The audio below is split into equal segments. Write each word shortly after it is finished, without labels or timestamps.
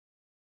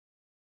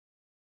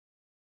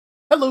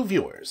Hello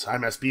viewers,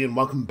 I'm SB and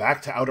welcome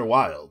back to Outer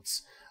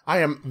Wilds. I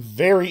am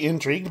very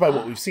intrigued by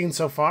what we've seen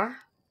so far.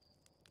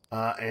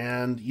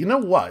 And you know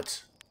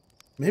what?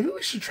 Maybe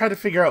we should try to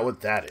figure out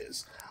what that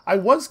is. I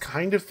was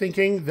kind of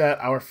thinking that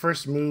our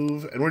first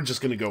move, and we're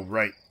just going to go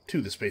right to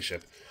the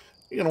spaceship.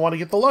 You're going to want to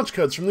get the launch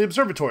codes from the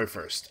observatory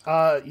first.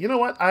 You know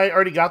what? I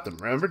already got them,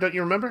 remember? Don't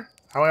you remember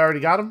how I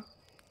already got them?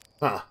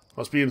 Huh,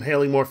 must be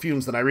inhaling more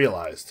fumes than I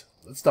realized.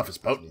 That stuff is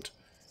potent.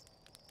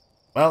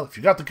 Well, if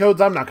you got the codes,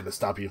 I'm not going to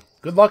stop you.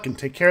 Good luck and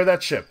take care of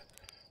that ship.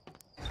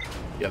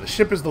 Yeah, the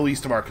ship is the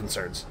least of our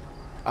concerns.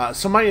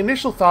 So my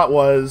initial thought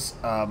was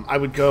I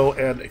would go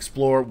and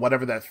explore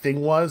whatever that thing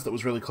was that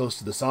was really close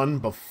to the sun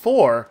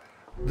before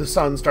the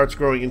sun starts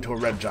growing into a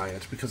red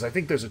giant, because I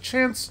think there's a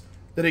chance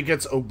that it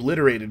gets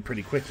obliterated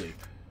pretty quickly.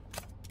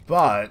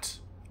 But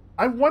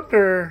I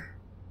wonder...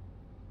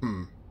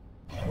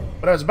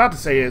 What I was about to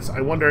say is, I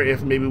wonder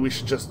if maybe we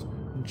should just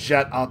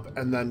jet up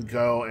and then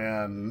go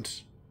and...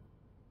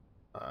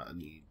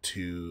 need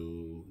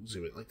to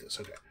zoom it like this.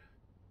 Okay.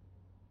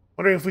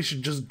 Wondering if we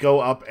should just go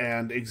up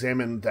and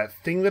examine that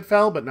thing that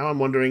fell, but now I'm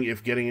wondering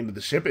if getting into the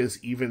ship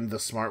is even the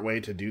smart way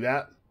to do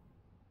that.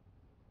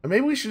 Or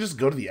maybe we should just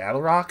go to the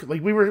Addle Rock.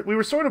 Like, we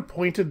were sort of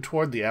pointed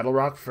toward the Addle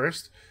Rock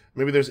first.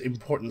 Maybe there's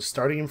important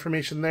starting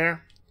information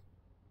there.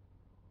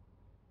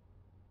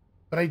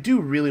 But I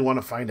do really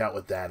want to find out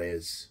what that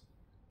is.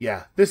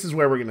 Yeah, this is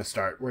where we're going to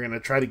start. We're going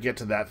to try to get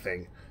to that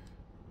thing.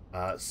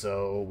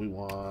 So we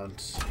want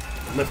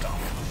liftoff.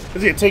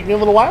 It's going to take me a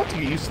little while to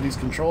get used to these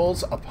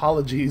controls.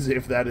 Apologies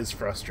if that is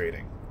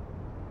frustrating.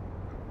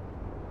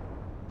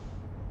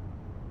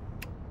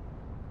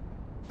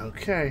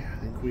 Okay, I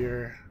think we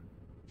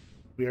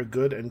are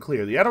good and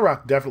clear. The Addle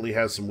Rock definitely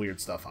has some weird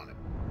stuff on it.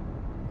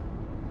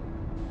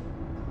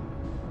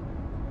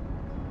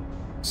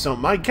 So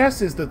my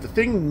guess is that the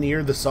thing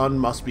near the sun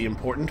must be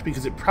important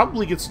because it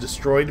probably gets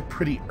destroyed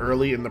pretty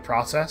early in the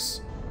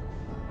process.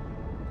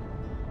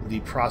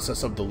 The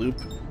process of the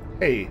loop.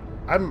 Hey,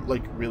 I'm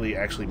like really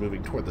actually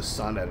moving toward the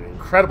sun at an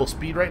incredible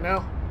speed right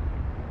now.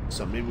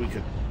 So maybe we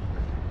could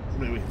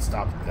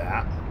stop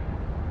that.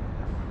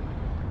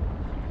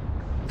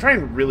 I'm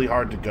trying really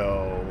hard to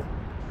go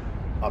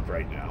up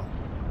right now.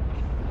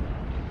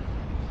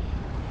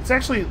 It's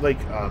actually like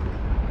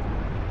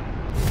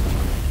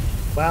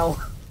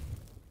well,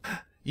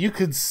 you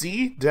could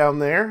see down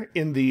there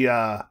in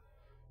the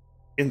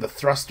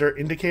thruster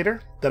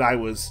indicator that I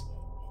was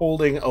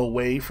holding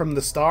away from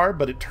the star,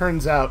 but it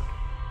turns out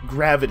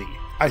gravity,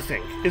 I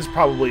think, is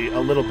probably a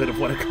little bit of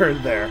what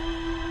occurred there.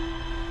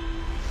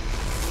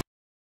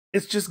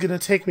 It's just gonna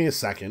take me a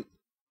second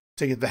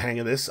to get the hang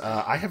of this.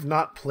 I have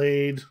not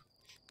played,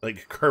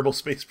 like, Kerbal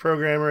Space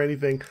Program or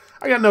anything.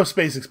 I got no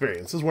space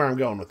experience, this is where I'm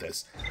going with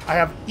this. I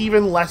have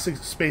even less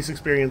space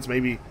experience,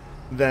 maybe,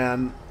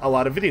 than a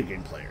lot of video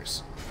game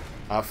players.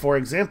 For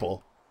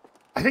example,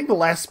 I think the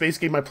last space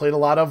game I played a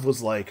lot of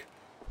was, like,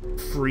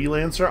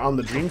 Freelancer on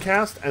the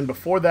Dreamcast, and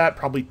before that,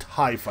 probably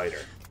TIE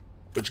Fighter,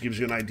 which gives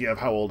you an idea of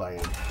how old I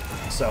am.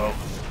 So,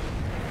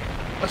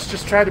 let's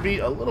just try to be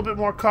a little bit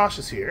more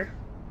cautious here.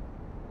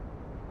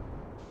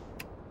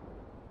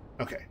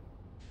 Okay.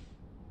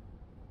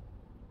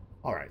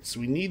 Alright, so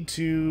we need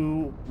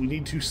to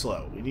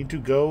slow. We need to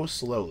go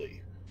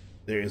slowly.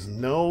 There is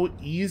no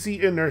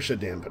easy inertia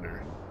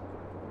dampener.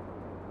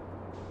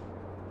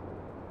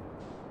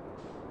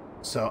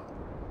 So,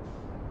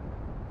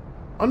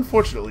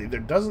 unfortunately, there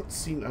doesn't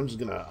seem... I'm just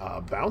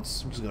gonna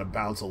bounce. I'm just gonna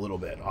bounce a little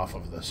bit off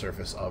of the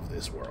surface of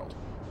this world.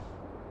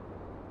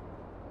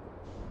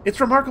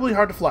 It's remarkably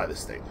hard to fly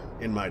this thing,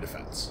 in my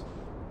defense.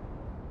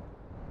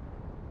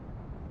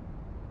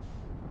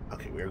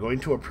 Okay, we are going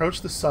to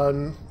approach the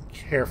sun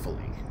carefully.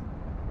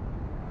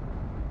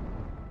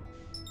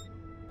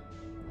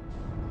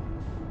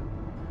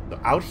 So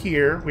out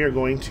here, we are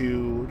going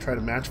to try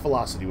to match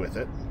velocity with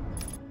it.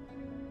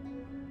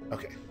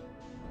 Okay.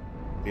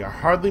 We are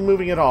hardly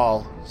moving at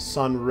all,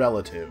 sun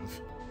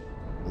relative.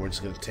 And we're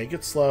just going to take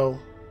it slow,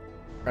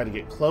 try to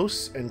get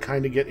close, and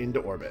kind of get into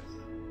orbit.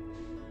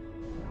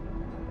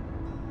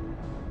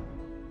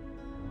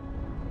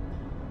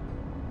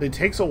 It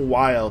takes a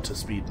while to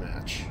speed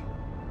match.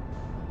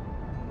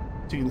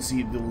 So you can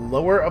see the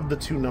lower of the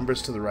two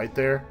numbers to the right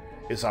there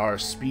is our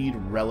speed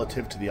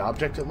relative to the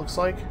object, it looks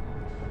like.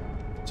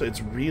 So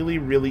it's really,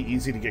 really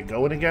easy to get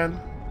going again.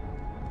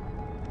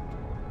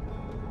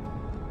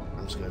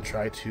 I'm just going to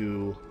try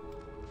to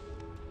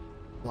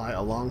fly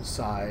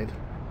alongside.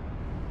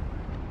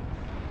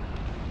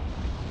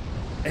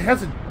 It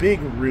has a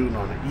big rune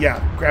on it. Yeah,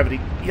 gravity.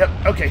 Yep,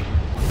 okay.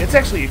 It's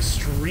actually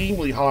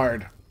extremely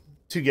hard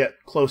to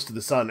get close to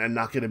the sun and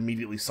not get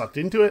immediately sucked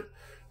into it.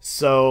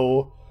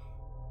 So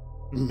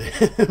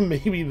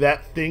maybe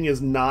that thing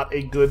is not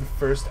a good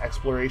first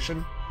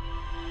exploration.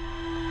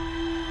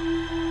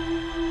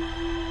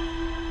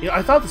 You know,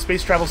 I thought the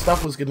space travel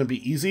stuff was going to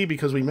be easy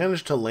because we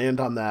managed to land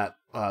on that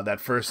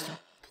that first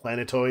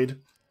planetoid,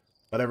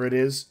 whatever it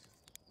is,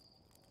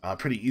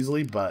 pretty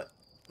easily, but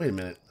wait a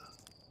minute.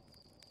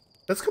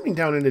 That's coming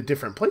down in a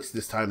different place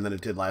this time than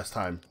it did last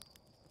time.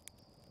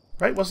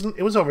 Right?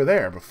 It was over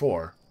there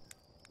before.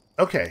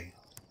 Okay.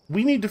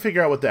 We need to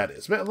figure out what that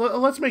is.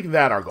 Let's make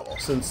that our goal,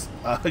 since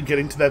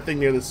getting to that thing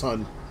near the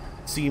sun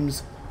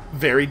seems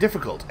very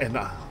difficult, and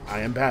I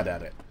am bad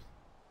at it.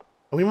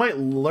 We might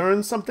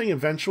learn something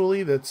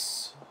eventually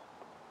that's...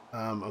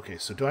 okay,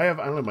 so I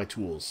don't have my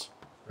tools,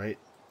 right?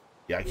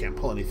 Yeah, I can't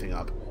pull anything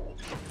up.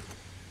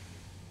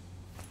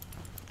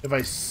 If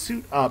I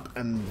suit up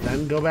and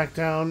then go back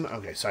down...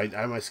 Okay, so I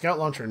have my scout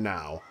launcher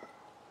now.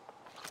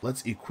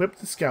 Let's equip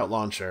the scout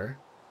launcher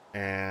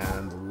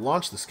and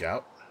launch the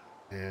scout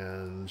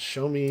and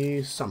show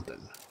me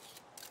something.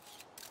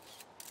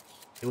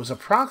 It was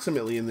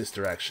approximately in this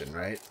direction,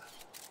 right?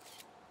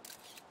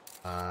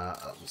 The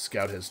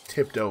scout has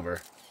tipped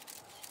over.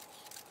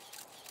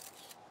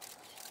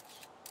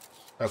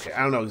 Okay,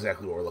 I don't know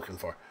exactly what we're looking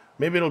for.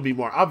 Maybe it'll be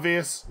more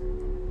obvious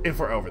if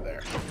we're over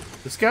there.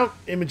 The scout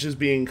images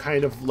being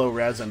kind of low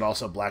res and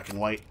also black and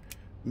white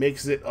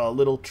makes it a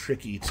little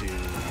tricky to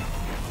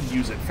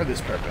use it for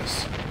this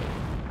purpose.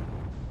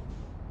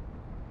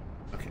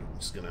 Okay, I'm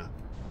just gonna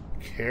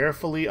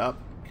carefully up,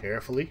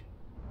 carefully.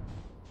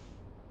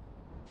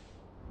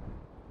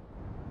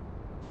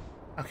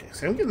 Okay,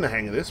 so I'm getting the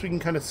hang of this. We can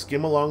kind of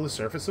skim along the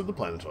surface of the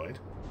planetoid.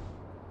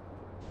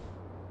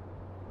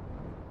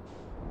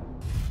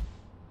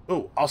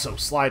 Oh, also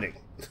sliding.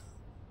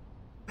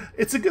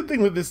 It's a good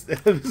thing with this.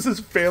 This is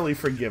fairly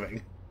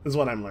forgiving, is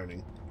what I'm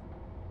learning.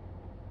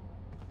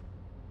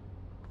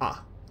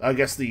 Ah, I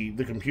guess the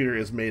computer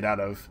is made out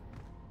of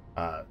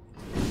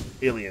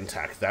alien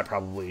tech. That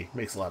probably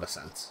makes a lot of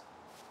sense.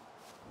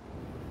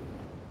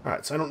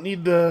 Alright, so I don't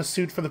need the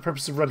suit for the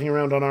purpose of running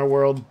around on our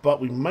world,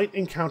 but we might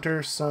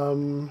encounter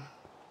some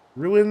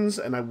ruins,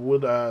 and I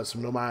would,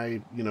 some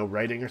nomai,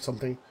 writing or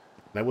something.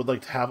 And I would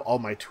like to have all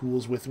my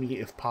tools with me,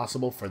 if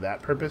possible, for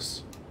that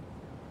purpose.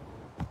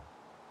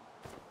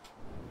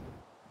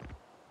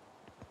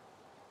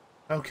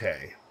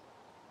 Okay.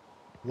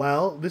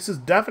 Well, this is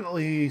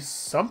definitely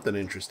something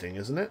interesting,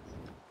 isn't it?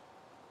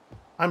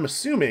 I'm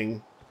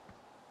assuming...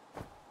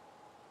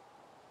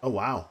 Oh,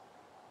 wow.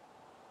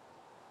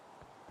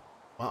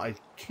 Well, I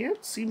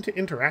can't seem to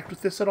interact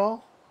with this at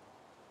all.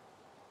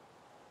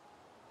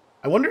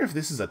 I wonder if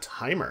this is a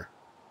timer.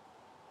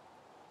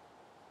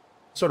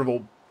 Sort of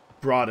a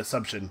broad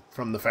assumption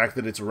from the fact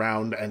that it's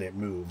round and it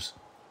moves.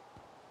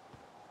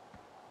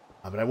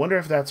 But I wonder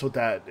if that's what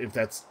if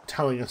that's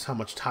telling us how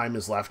much time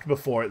is left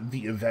before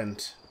the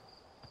event.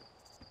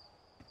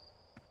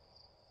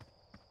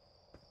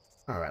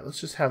 Alright, let's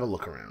just have a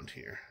look around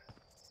here.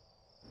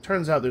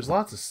 Turns out there's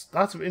lots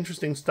of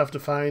interesting stuff to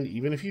find,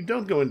 even if you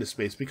don't go into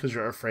space because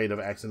you're afraid of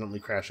accidentally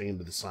crashing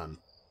into the sun.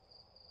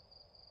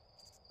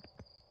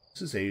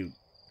 This is a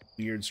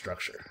weird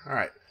structure.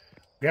 Alright.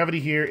 Gravity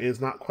here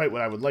is not quite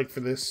what I would like for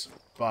this,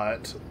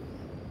 but...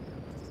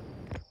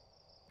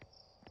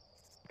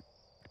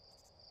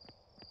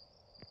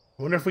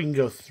 I wonder if we can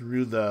go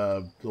through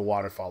the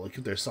waterfall. Look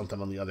if there's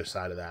something on the other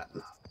side of that.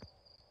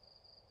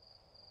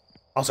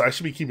 Also, I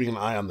should be keeping an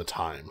eye on the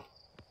time.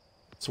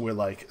 So we're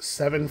like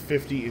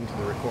 7:50 into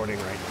the recording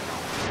right now.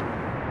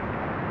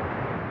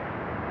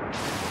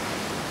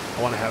 I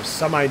want to have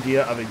some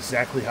idea of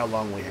exactly how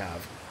long we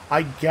have.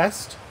 I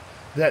guessed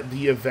that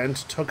the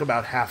event took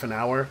about half an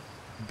hour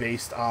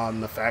based on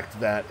the fact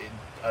that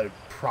it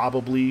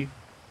probably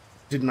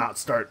did not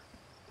start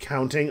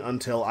counting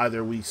until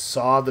either we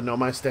saw the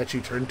Nomai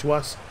statue turn to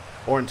us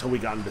or until we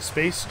got into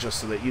space, just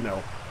so that,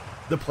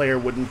 the player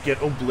wouldn't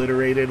get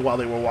obliterated while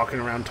they were walking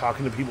around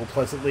talking to people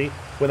pleasantly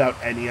without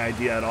any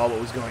idea at all what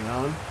was going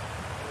on.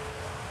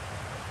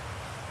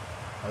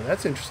 Oh,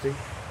 that's interesting.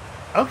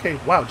 Okay,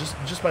 wow,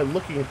 just by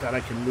looking at that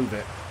I can move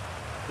it.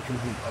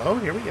 Oh,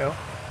 here we go.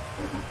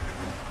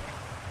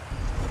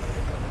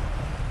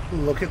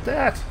 Look at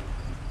that.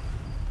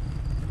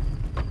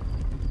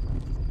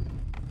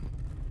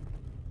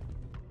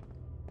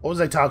 What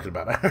was I talking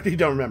about? I already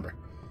don't remember.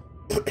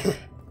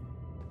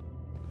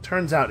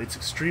 Turns out it's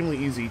extremely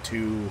easy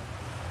to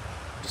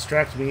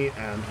distract me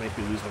and make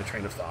me lose my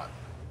train of thought.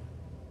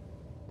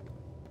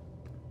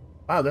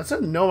 Wow, that's a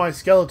Nomai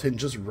skeleton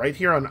just right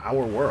here on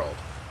our world.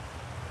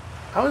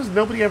 How has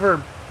nobody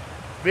ever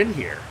been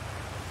here?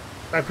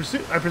 I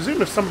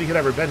presume if somebody had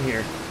ever been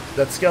here,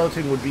 that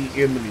skeleton would be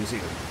in the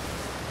museum.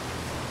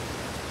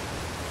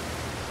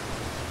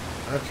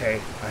 Okay,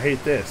 I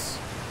hate this.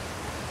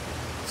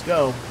 Let's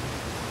go.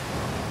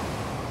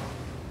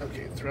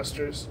 Okay,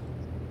 thrusters.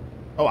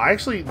 Oh,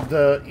 actually,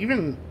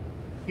 even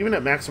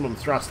at maximum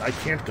thrust, I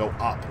can't go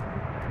up.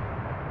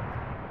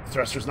 The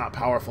thruster's not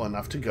powerful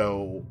enough to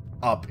go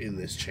up in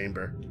this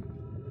chamber.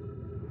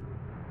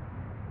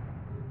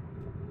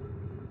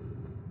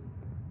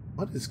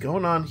 What is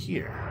going on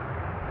here?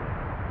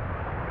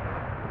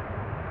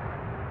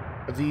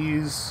 Are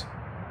these...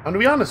 I'm gonna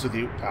be honest with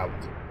you,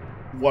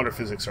 water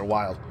physics are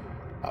wild.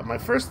 My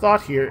first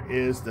thought here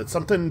is that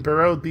something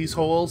burrowed these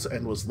holes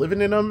and was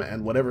living in them,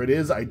 and whatever it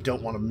is, I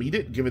don't want to meet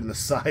it, given the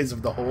size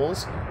of the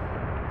holes.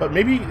 But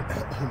maybe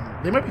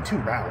they might be too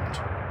round.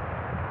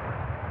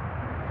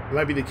 It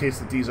might be the case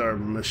that these are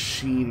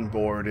machine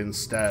bored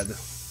instead,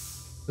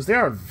 because they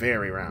are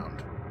very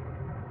round.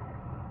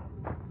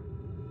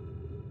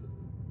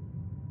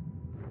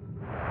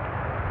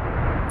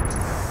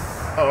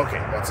 Oh, okay.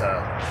 That's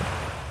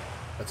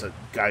a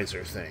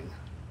geyser thing.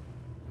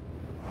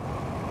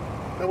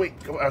 No, wait.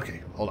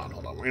 Okay, hold on.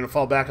 We're gonna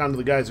fall back onto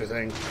the geyser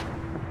thing.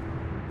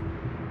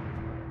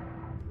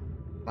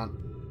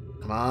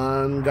 Come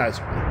on,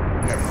 geyser.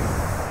 There we go.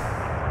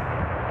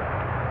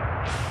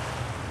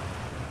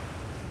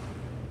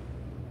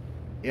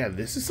 Yeah,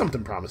 this is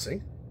something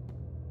promising.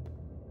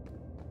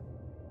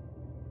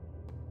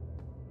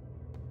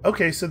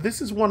 Okay, so this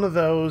is one of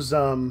those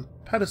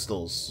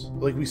pedestals,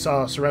 like we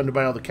saw surrounded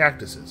by all the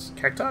cactuses.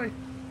 Cacti?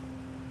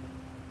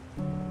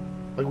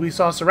 Like we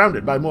saw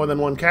surrounded by more than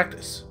one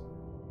cactus.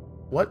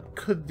 What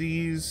could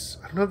these...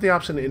 I don't have the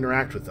option to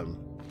interact with them.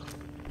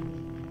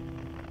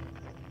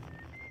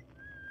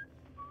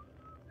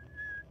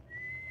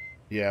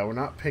 Yeah, we're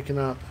not picking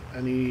up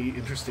any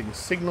interesting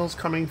signals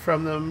coming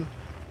from them.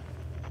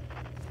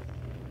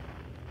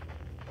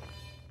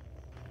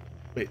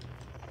 Wait.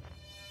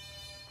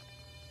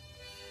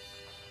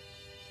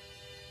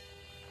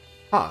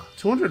 Huh,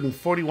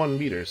 241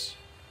 meters.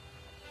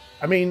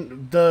 I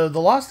mean, the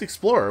Lost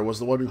Explorer was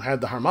the one who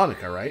had the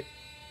harmonica, right?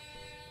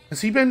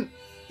 Has he been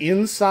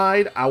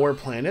inside our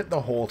planet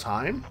the whole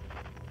time?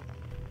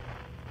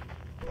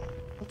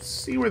 Let's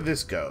see where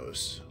this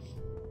goes.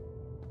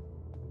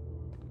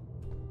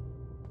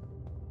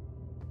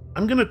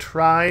 I'm gonna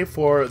try,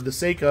 for the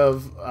sake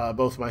of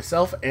both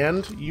myself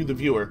and you, the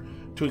viewer,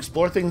 to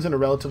explore things in a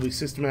relatively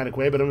systematic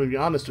way, but I'm gonna be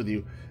honest with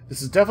you,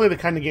 this is definitely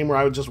the kind of game where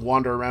I would just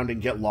wander around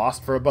and get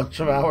lost for a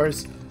bunch of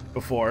hours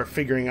before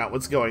figuring out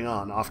what's going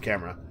on off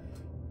camera.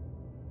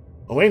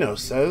 Ueno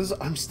says,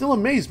 I'm still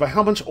amazed by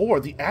how much ore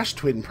the Ash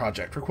Twin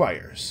project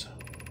requires.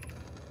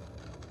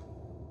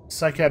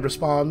 Psychad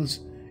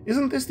responds,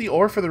 isn't this the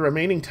ore for the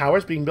remaining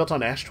towers being built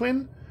on Ash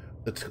Twin?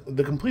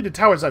 The completed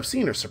towers I've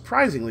seen are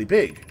surprisingly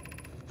big.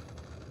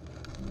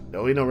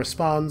 Ueno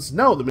responds,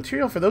 no, the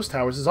material for those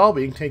towers is all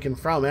being taken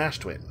from Ash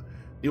Twin.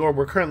 The ore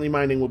we're currently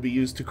mining will be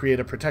used to create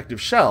a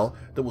protective shell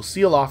that will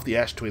seal off the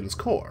Ash Twin's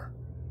core.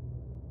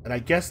 And I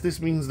guess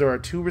this means there are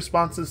two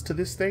responses to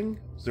this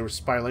thing, as they were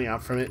spiraling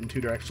out from it in two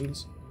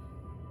directions.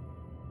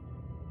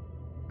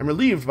 I'm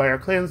relieved by our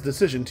clan's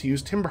decision to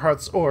use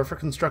Timberhearth's ore for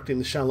constructing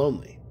the shell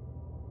only.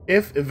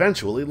 If,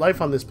 eventually,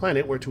 life on this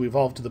planet were to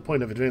evolve to the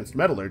point of advanced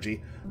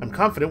metallurgy, I'm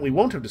confident we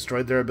won't have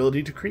destroyed their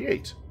ability to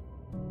create.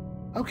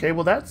 Okay,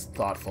 well that's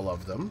thoughtful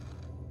of them.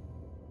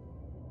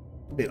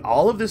 Wait,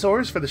 all of this ore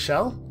is for the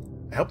shell?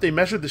 I hope they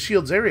measured the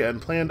shield's area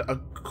and planned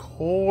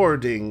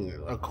accordingly.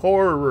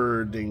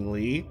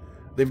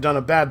 They've done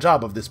a bad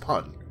job of this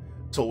pun.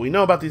 So what we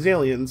know about these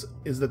aliens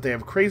is that they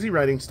have crazy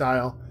writing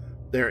style,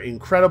 they're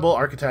incredible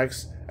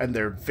architects, and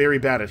they're very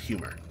bad at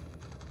humor.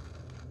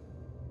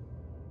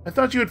 I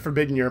thought you had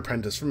forbidden your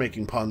apprentice from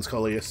making puns,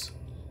 Coleus.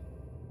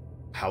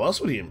 How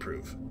else would he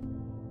improve?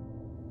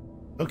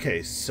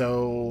 Okay,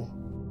 so...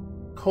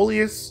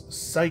 Coleus,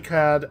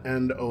 Psychad,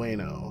 and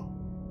Ueno.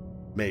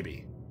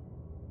 Maybe.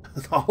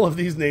 All of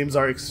these names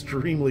are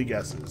extremely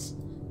guesses.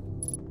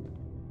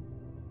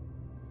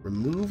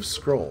 Remove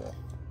scroll.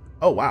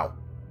 Oh, wow.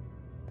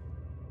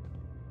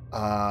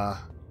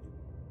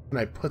 Can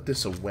I put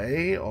this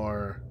away,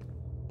 or...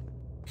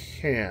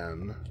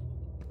 can...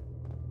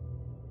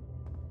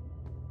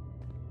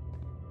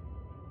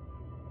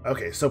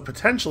 Okay, so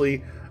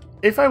potentially,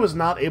 if I was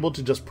not able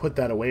to just put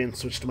that away and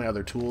switch to my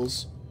other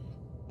tools...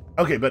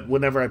 Okay, but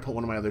whenever I put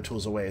one of my other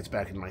tools away, it's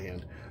back in my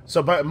hand.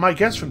 So my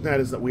guess from that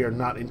is that we are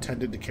not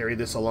intended to carry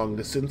this a long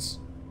distance.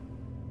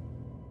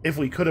 If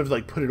we could have,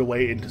 like, put it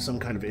away into some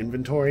kind of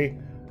inventory,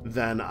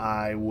 then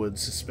I would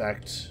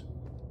suspect...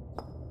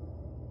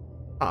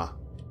 Huh.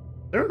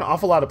 There are an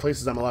awful lot of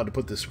places I'm allowed to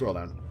put this scroll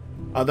down.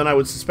 Then I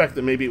would suspect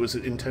that maybe it was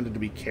intended to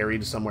be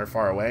carried somewhere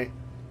far away.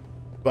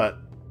 But...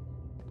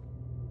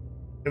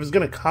 if it's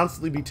going to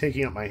constantly be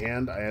taking up my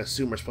hand, I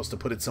assume we're supposed to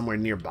put it somewhere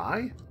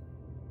nearby?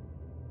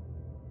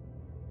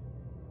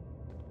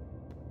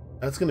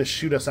 That's going to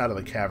shoot us out of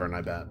the cavern,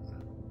 I bet.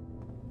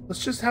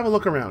 Let's just have a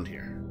look around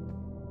here.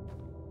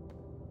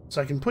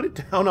 So I can put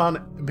it down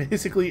on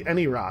basically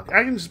any rock.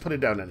 I can just put it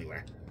down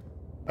anywhere.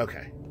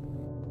 Okay.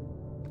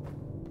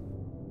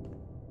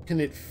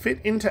 Can it fit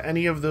into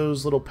any of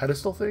those little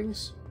pedestal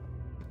things?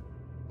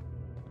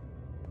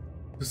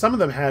 Some of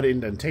them had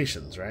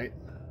indentations, right?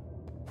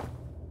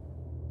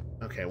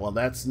 Okay, well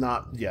that's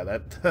not... yeah,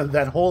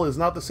 that hole is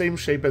not the same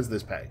shape as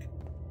this peg.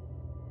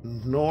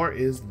 Nor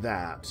is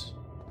that...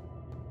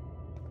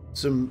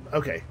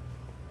 okay.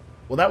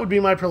 Well, that would be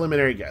my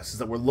preliminary guess, is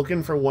that we're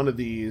looking for one of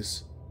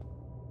these...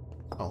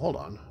 Oh, hold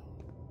on.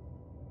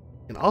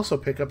 You can also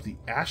pick up the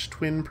Ash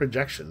Twin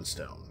Projection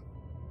Stone.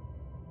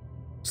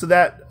 So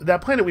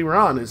that planet we were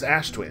on is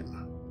Ash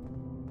Twin.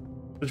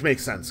 Which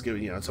makes sense,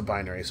 given, you know, it's a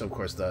binary, so of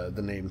course the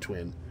name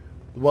Twin.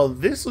 Well,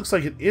 this looks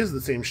like it is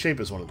the same shape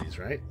as one of these,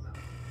 right?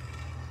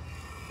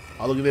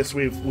 Oh, look at this.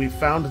 We've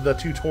found the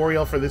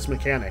tutorial for this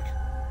mechanic.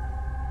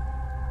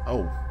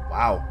 Oh,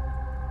 wow.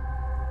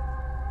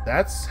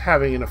 That's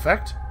having an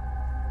effect.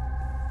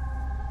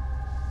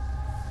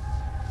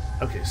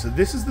 Okay, so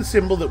this is the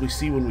symbol that we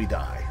see when we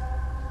die.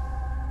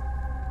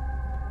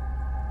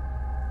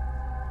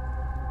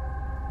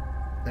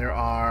 There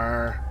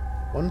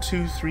are 1,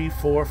 2, 3,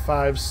 4,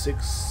 5,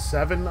 6,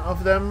 7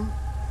 of them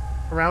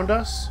around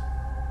us.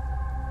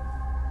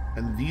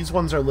 And these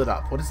ones are lit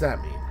up. What does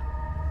that mean?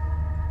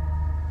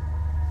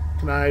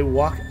 Can I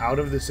walk out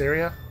of this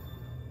area?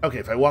 Okay,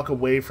 if I walk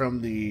away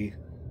from the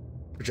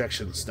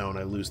projection stone,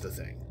 I lose the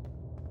thing.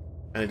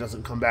 And it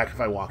doesn't come back if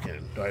I walk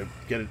in. Do I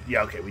get it?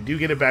 Yeah, okay, we do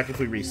get it back if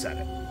we reset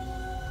it.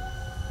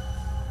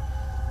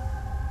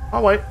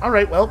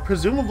 Alright, well,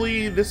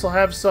 presumably this will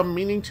have some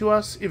meaning to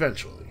us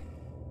eventually.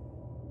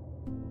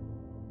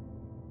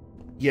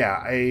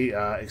 Yeah,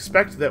 I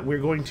expect that we're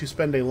going to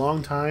spend a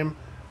long time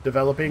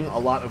developing a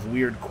lot of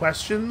weird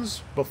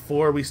questions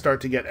before we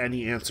start to get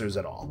any answers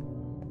at all.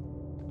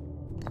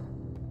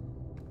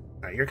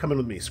 Alright, you're coming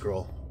with me,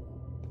 Scroll.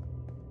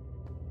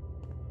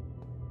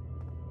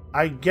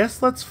 I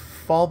guess let's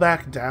fall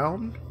back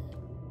down.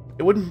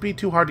 It wouldn't be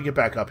too hard to get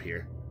back up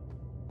here.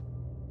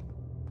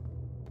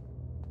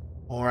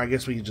 Or I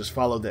guess we can just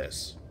follow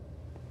this.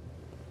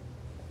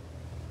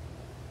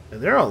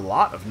 And there are a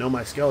lot of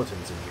Nomai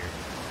skeletons in here.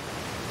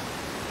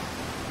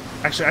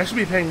 Actually, I should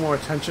be paying more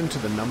attention to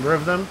the number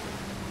of them.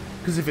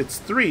 Because if it's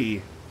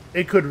 3,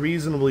 it could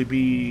reasonably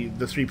be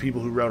the 3 people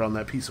who wrote on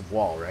that piece of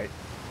wall, right?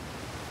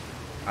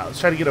 Alright,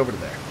 let's try to get over to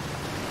there.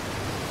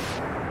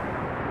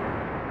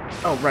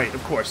 Oh, right,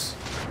 of course.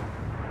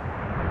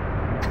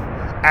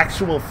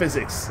 Actual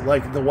physics,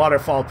 like the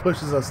waterfall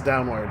pushes us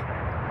downward.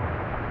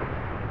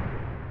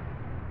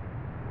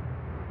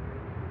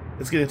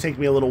 It's going to take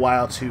me a little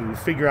while to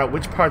figure out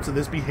which parts of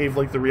this behave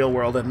like the real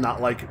world and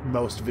not like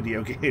most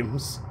video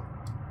games.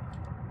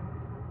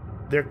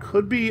 There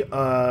could be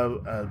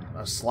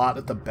a slot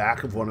at the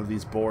back of one of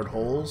these bored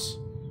holes.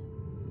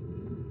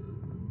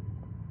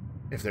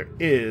 If there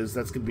is,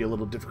 that's going to be a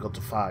little difficult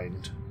to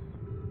find.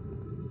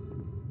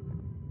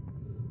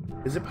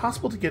 Is it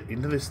possible to get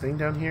into this thing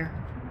down here?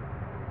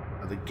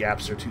 Oh, the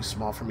gaps are too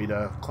small for me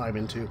to climb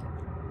into.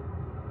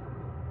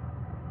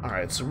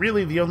 Alright, so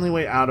really the only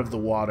way out of the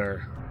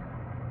water...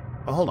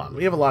 Oh, hold on.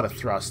 We have a lot of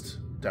thrust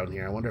down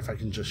here. I wonder if I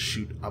can just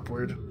shoot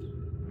upward.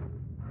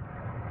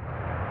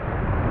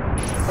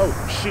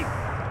 Oh, shoot!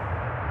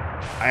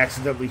 I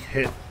accidentally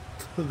hit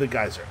the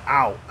geyser.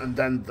 Ow! And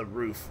then the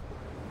roof.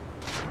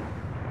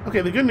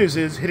 Okay, the good news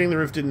is hitting the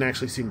roof didn't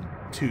actually seem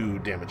to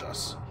damage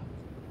us.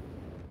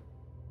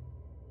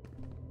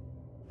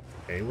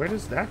 Okay, where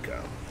does that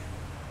go?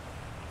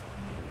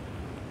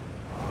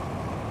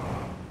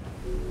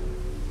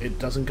 It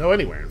doesn't go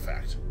anywhere, in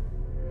fact.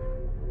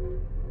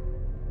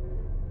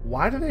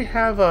 Why do they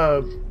have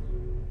a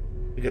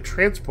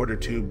transporter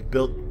tube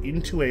built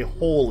into a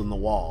hole in the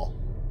wall?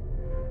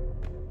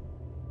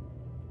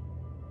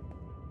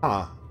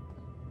 Huh.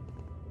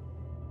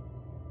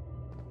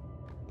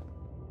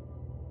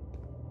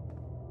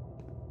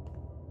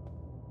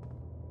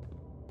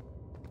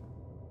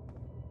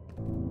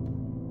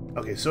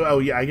 Okay, so, oh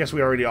yeah, I guess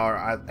we already are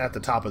at the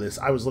top of this.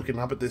 I was looking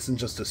up at this and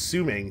just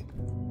assuming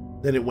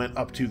that it went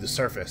up to the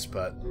surface,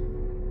 but...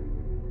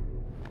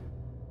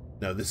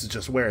 No, this is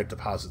just where it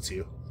deposits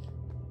you.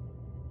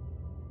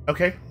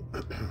 Okay,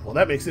 well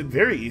that makes it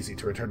very easy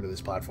to return to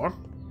this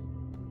platform.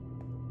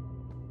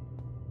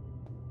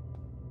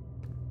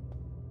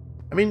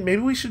 I mean,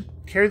 maybe we should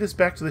carry this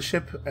back to the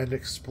ship and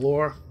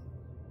explore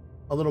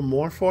a little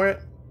more for it.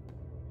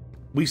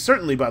 We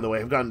certainly, by the way,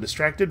 have gotten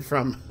distracted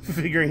from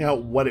figuring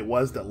out what it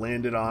was that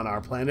landed on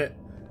our planet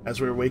as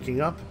we were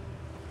waking up.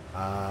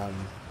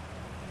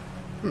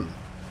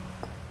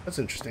 That's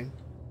interesting.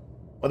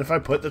 What if I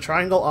put the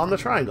triangle on the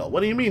triangle? What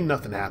do you mean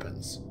nothing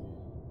happens?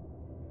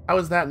 How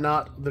is that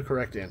not the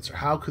correct answer?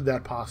 How could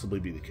that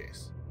possibly be the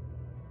case?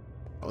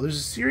 Oh, there's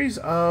a series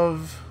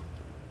of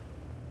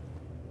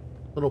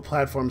little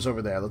platforms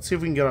over there. Let's see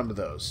if we can get onto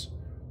those.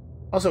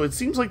 Also, it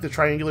seems like the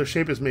triangular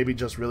shape is maybe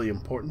just really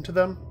important to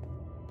them.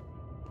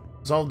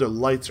 Because all of their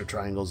lights are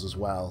triangles as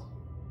well.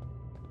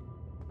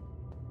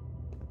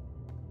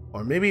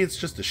 Or maybe it's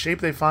just a shape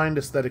they find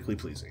aesthetically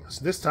pleasing.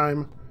 So this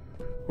time,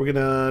 we're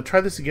gonna try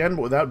this again,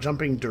 but without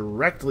jumping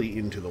directly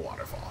into the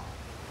waterfall.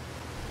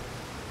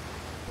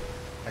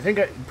 I think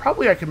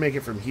probably I can make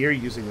it from here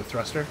using the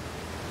thruster.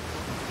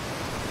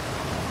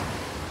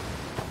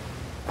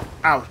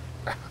 Ow!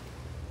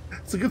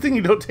 It's a good thing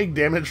you don't take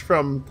damage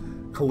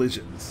from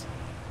collisions.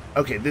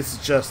 Okay, this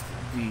is just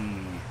the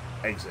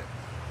exit.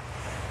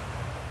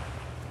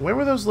 Where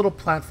were those little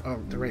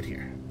platforms? Oh, they're right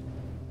here.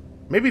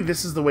 Maybe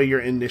this is the way you're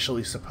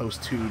initially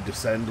supposed to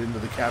descend into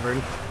the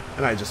cavern,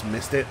 and I just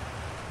missed it.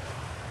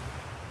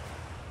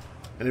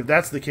 And if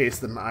that's the case,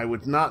 then I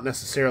would not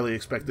necessarily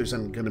expect there's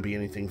going to be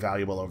anything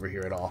valuable over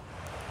here at all.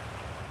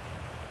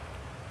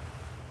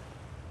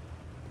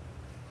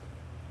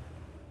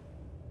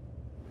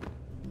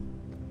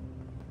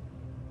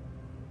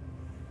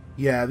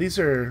 Yeah, these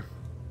are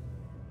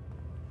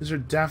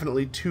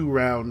definitely too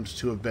round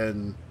to have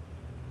been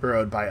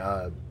burrowed by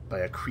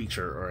a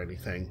creature or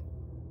anything.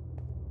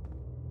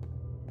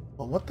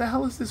 Well, what the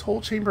hell is this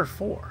whole chamber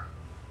for?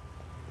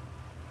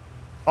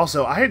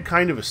 Also, I had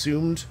kind of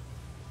assumed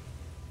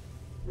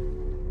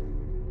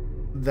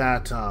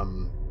that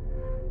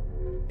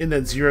in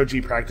that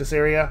zero-G practice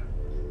area.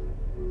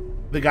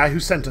 The guy who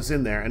sent us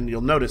in there, and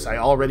you'll notice I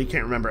already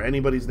can't remember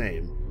anybody's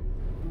name.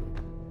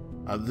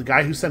 The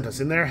guy who sent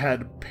us in there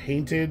had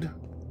painted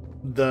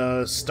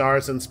the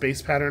stars and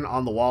space pattern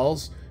on the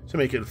walls to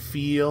make it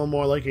feel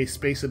more like a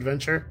space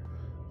adventure.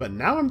 But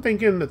now I'm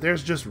thinking that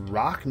there's just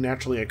rock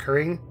naturally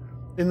occurring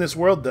in this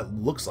world that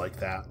looks like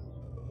that.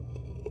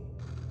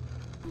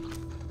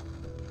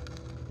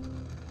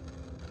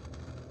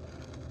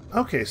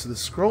 Okay, so the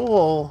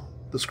scroll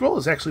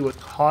is actually what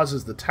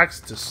causes the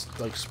text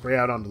to like spray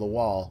out onto the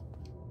wall.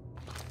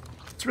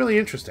 It's really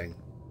interesting.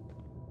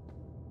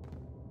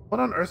 What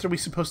on earth are we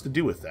supposed to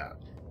do with that?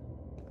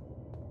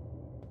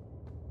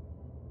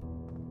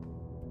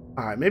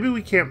 Alright, maybe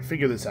we can't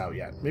figure this out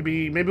yet.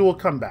 Maybe we'll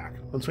come back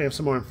once we have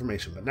some more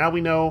information. But now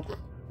we know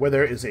where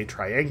there is a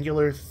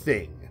triangular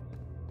thing,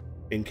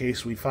 in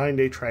case we find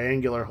a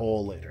triangular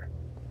hole later.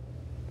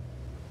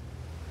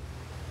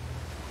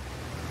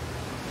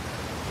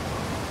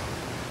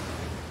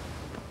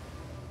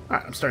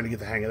 Alright, I'm starting to get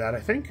the hang of that, I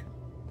think.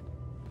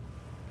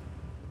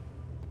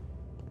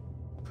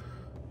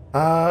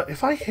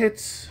 If I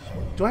hit...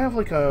 Do I have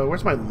like a...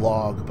 Where's my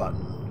log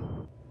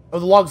button? Oh,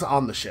 the log's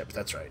on the ship,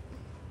 that's right.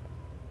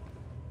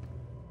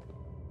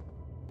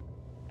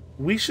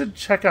 We should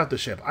check out the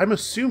ship. I'm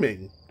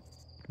assuming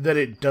that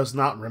it does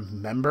not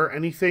remember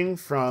anything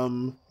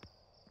from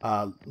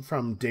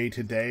day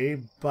to day,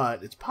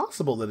 but it's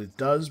possible that it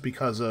does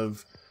because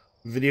of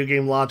video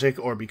game logic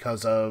or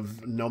because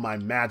of Know My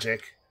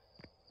Magic.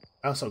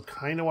 I also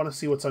kind of want to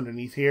see what's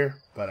underneath here,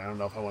 but I don't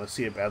know if I want to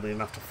see it badly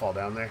enough to fall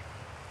down there.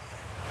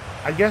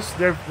 I guess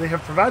they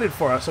have provided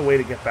for us a way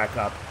to get back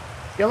up.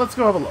 Yeah, let's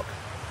go have a look.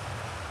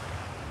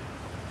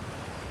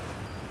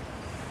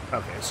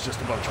 Okay, it's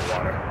just a bunch of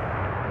water.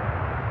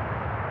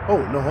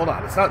 Oh, no, hold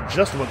on. It's not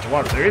just a bunch of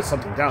water. There is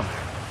something down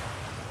there.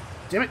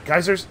 Damn it,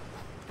 geysers.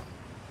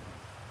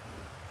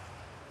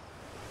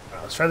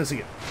 Alright, let's try this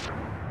again.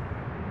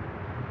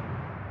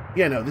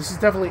 Yeah, no, this is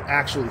definitely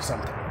actually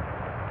something.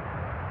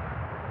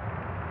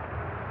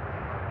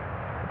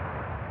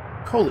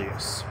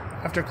 Coleus.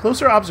 After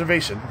closer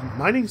observation,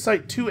 mining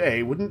site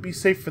 2A wouldn't be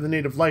safe for the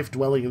native life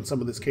dwelling in some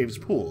of this cave's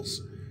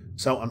pools,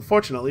 so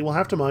unfortunately we'll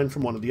have to mine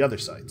from one of the other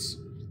sites.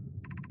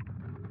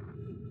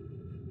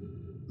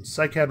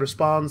 Psycad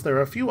responds, there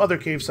are a few other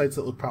cave sites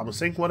that look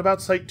promising. What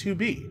about Site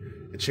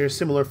 2B? It shares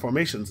similar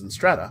formations and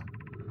strata.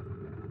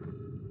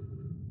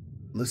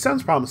 This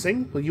sounds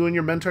promising. Will you and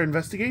your mentor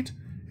investigate?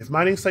 If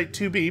mining Site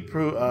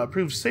 2B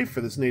proves safe for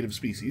this native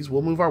species,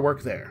 we'll move our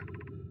work there.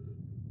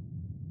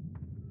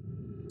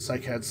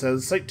 Psycad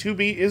says, Site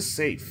 2B is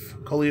safe.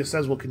 Coleus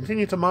says we'll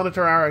continue to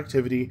monitor our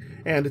activity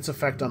and its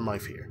effect on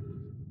life here.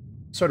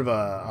 Sort of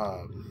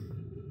a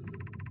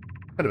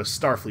kind of a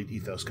Starfleet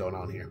ethos going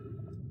on here.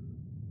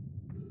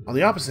 On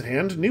the opposite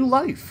hand, new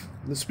life.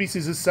 The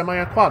species is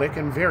semi-aquatic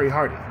and very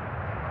hardy.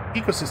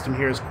 The ecosystem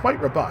here is quite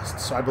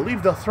robust, so I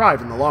believe they'll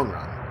thrive in the long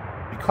run.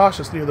 Be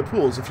cautious near the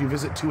pools if you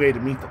visit 2A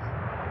to meet them.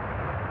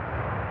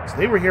 So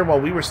they were here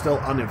while we were still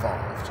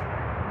unevolved.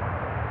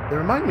 They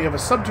remind me of a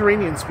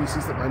subterranean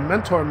species that my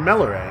mentor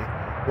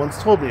Melore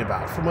once told me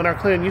about from when our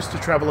clan used to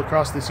travel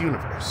across this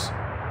universe.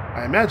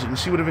 I imagine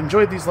she would have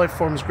enjoyed these life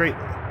forms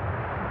greatly.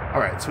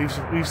 Alright, so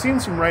we've seen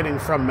some writing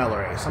from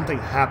Melore. Something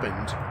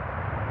happened.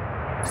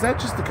 Is that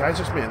just the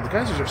geysers? Man, the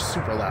geysers are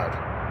super loud.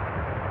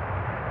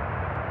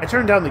 I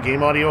turned down the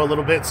game audio a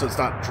little bit so it's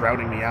not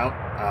drowning me out,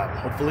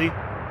 hopefully.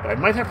 But I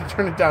might have to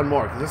turn it down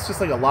more, because it's just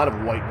like a lot of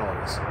white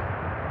noise.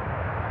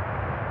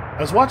 I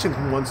was watching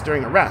them once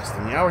during a rest,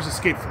 and the hours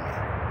escaped from me.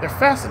 They're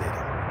fascinating.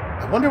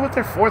 I wonder what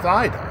their fourth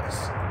eye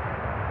does.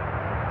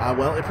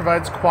 Well, it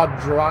provides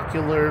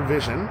quadrocular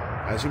vision,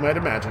 as you might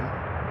imagine.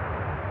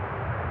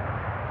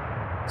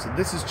 So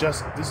this is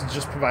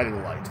just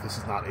providing light. This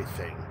is not a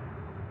thing.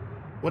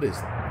 What is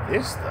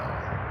this, though?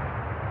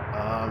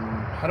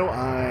 How do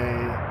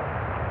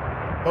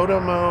I... Photo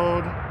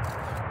mode...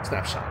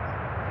 Snapshot.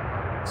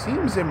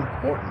 Seems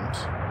important.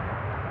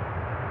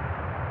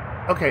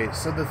 Okay,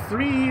 so the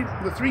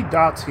three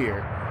dots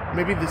here,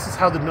 maybe this is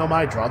how the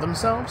Nomai draw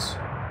themselves?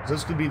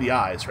 Those could be the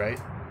eyes, right?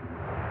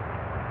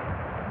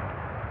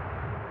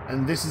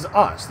 And this is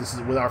us. This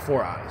is with our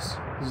 4 eyes.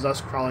 This is us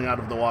crawling out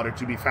of the water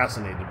to be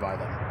fascinated by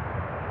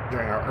them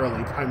during our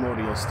early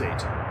primordial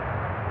state.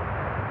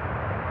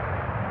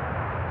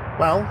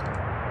 Well,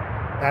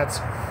 that's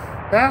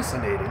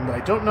fascinating, but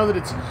I don't know that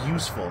it's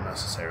useful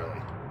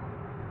necessarily.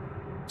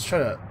 Let's try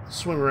to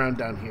swim around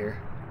down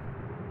here.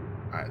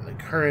 Alright, the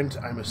current,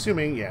 I'm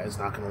assuming, yeah, is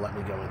not going to let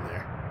me go in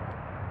there.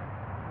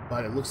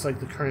 But it looks like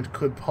the current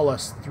could pull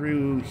us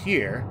through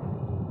here.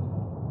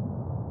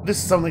 This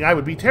is something I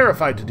would be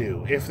terrified to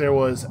do if there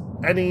was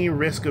any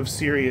risk of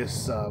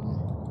serious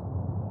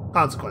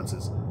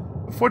consequences.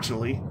 But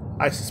fortunately,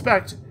 I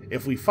suspect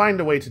if we find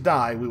a way to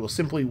die, we will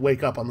simply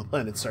wake up on the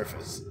planet's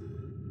surface.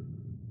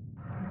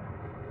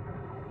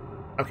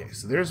 Okay,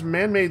 so there's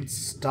man-made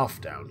stuff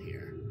down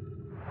here.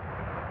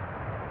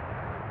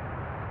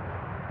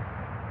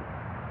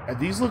 And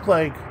these look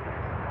like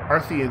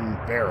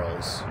Arthian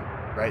barrels,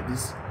 right?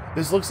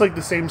 This looks like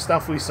the same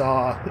stuff we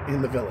saw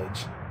in the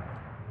village.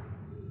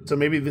 So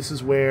maybe this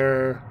is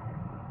where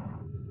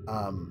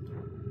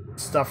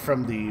stuff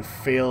from the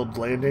failed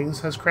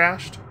landings has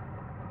crashed.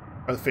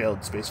 Or the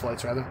failed space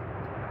flights, rather.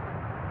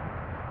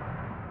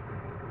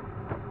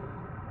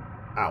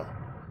 Ow.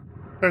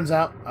 Turns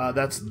out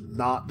that's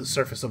not the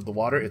surface of the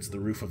water, it's the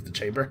roof of the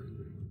chamber.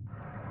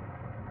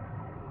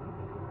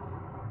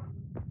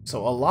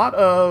 So a lot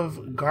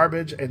of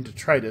garbage and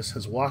detritus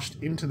has washed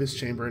into this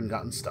chamber and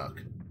gotten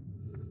stuck.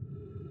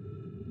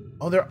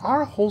 Oh, there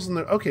are holes in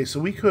there. Okay, so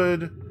we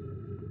could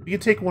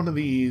take one of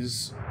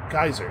these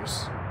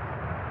geysers.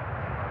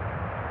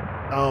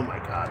 Oh my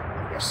god,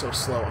 we're so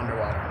slow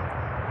underwater.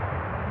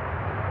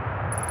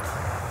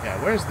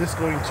 Yeah, where's this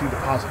going to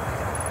deposit me?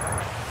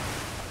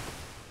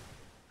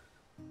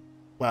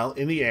 Well,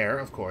 in the air,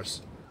 of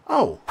course.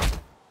 Oh!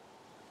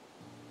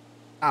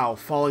 Ow,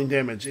 falling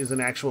damage is an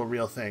actual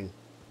real thing.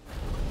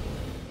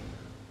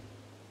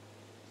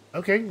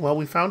 Okay, well,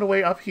 we found a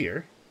way up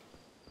here.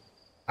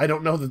 I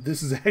don't know that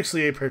this is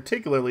actually a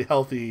particularly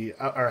healthy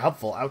or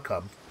helpful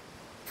outcome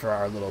for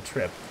our little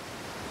trip.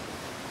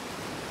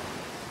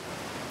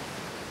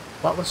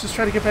 Well, let's just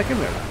try to get back in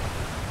there then.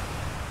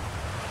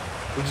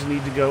 We just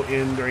need to go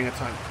in during a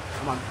time.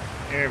 Come on.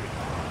 There we go.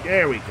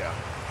 There we go.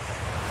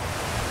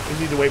 We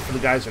need to wait for the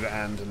geyser to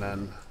end and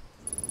then...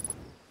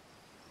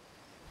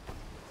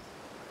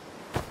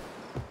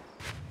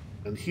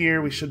 And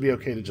here we should be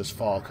okay to just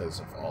fall because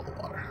of all the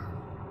water.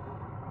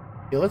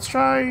 Yeah, let's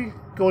try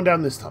going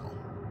down this tunnel.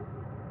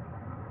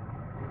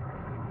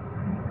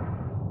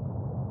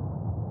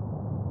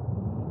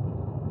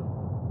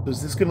 So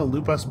is this going to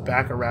loop us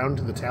back around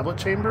to the tablet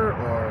chamber,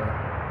 or...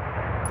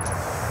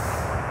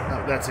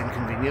 Oh, that's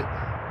inconvenient.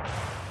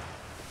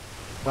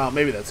 Well,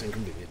 maybe that's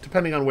inconvenient,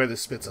 depending on where this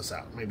spits us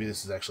out. Maybe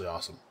this is actually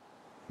awesome.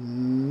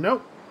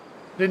 Nope.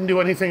 Didn't do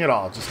anything at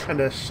all. Just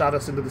kind of shot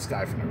us into the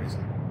sky for no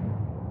reason.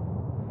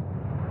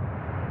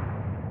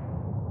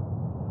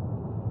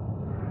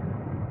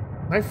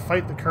 Can I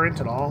fight the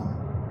current at all?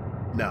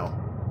 No.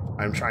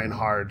 I'm trying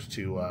hard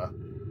to,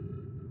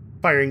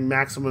 firing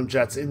maximum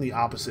jets in the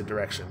opposite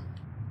direction.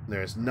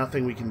 There's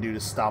nothing we can do to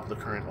stop the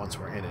current once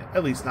we're in it.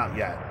 At least not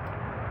yet.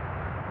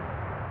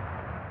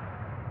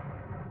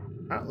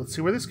 Alright, let's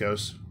see where this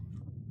goes.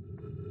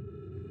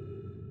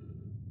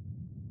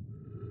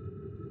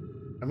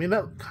 I mean,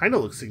 that kind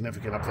of looks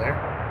significant up there.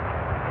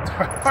 It's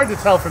hard to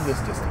tell from this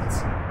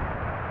distance.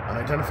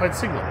 Unidentified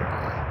signal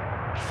nearby.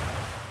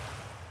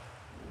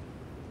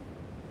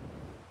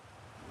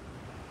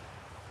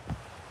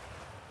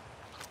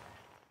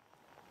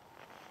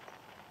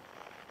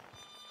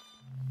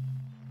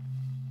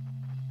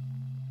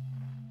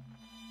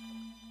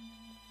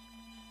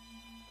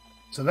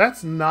 So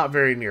that's not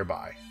very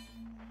nearby.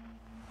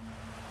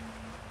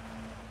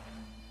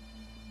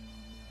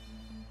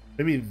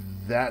 Maybe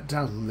that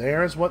down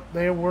there is what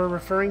they were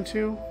referring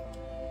to?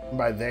 And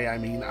by they, I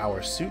mean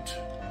our suit.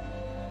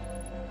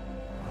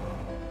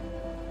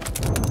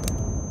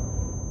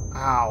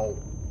 Ow.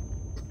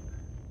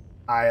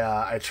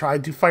 I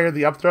tried to fire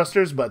the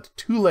upthrusters, but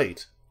too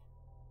late.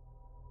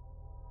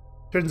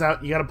 Turns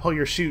out you gotta pull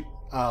your chute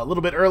a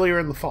little bit earlier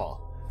in the fall.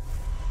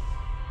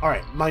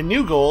 Alright, my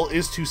new goal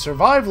is to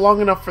survive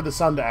long enough for the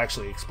sun to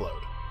actually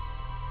explode.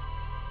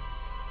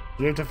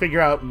 We have to figure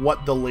out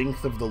what the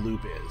length of the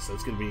loop is.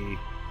 That's going to be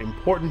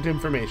important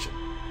information.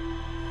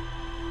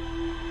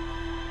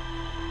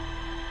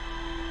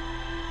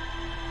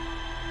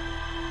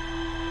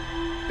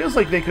 Feels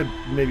like they could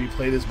maybe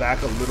play this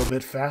back a little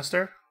bit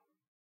faster.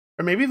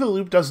 Or maybe the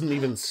loop doesn't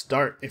even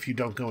start if you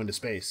don't go into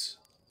space.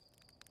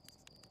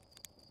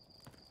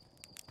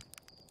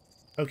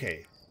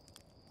 Okay.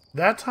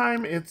 This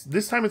time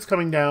it's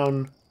coming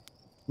down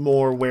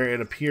more where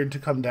it appeared to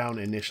come down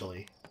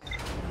initially.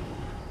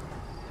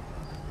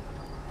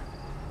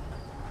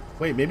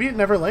 Wait, maybe it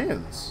never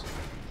lands.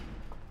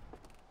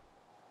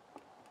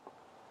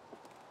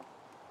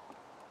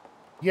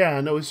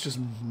 Yeah, no, it's just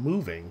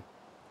moving.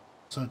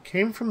 So it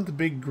came from the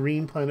big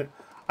green planet.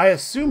 I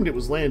assumed it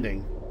was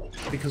landing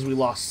because we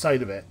lost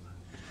sight of it.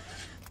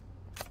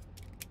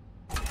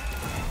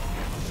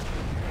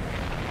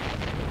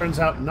 Turns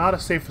out, not a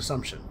safe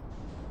assumption.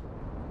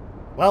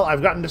 Well,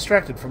 I've gotten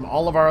distracted from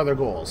all of our other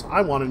goals.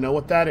 I want to know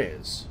what that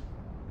is.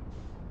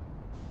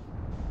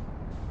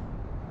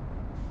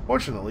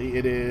 Fortunately,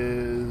 it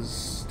is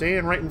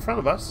staying right in front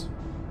of us.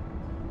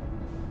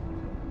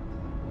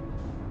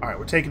 Alright,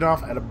 we're taking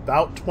off at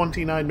about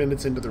 29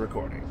 minutes into the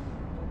recording.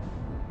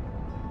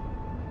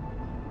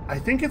 I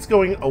think it's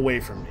going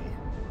away from me.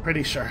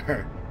 Pretty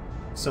sure.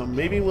 So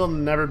maybe we'll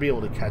never be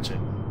able to catch it.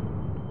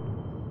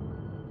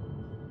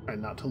 Alright,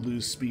 not to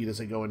lose speed as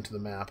I go into the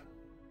map.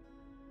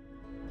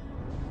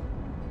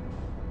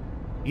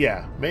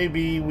 Yeah,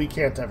 maybe we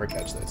can't ever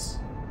catch this.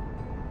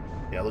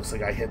 Yeah, it looks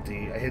like I hit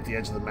the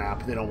edge of the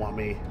map. They don't want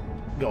me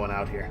going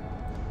out here.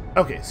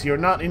 Okay, so you're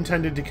not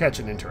intended to catch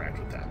and interact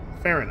with that.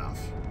 Fair enough.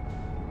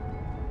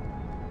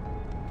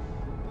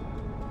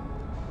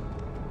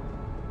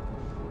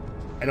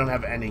 I don't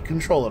have any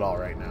control at all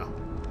right now.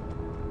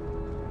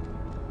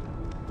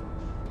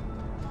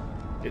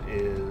 It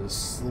is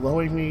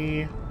slowing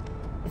me.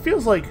 It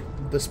feels like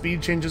the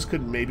speed changes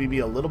could maybe be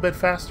a little bit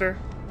faster.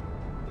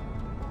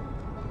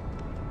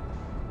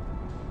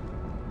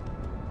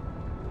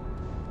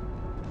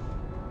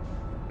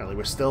 Apparently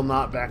we're still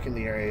not back in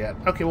the area yet.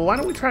 Okay, well why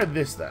don't we try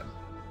this then?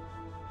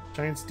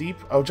 Giant's Deep?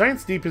 Oh,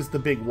 Giant's Deep is the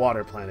big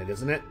water planet,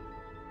 isn't it?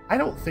 I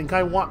don't think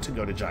I want to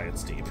go to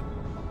Giant's Deep.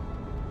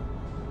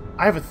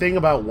 I have a thing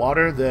about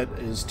water that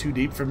is too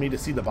deep for me to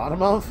see the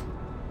bottom of.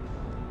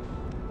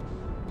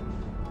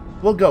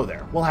 We'll go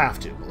there. We'll have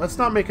to. Let's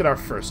not make it our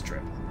first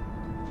trip.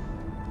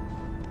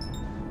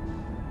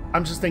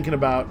 I'm just thinking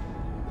about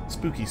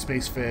spooky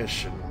space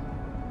fish and...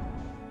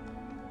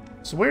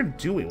 So where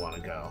do we want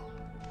to go?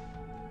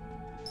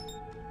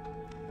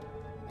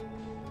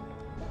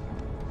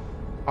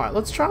 Alright,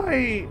 let's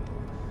try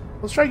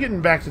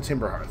getting back to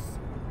Timberhearth.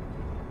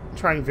 I'm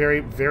trying very,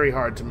 very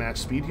hard to match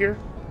speed here.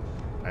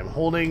 I'm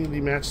holding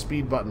the match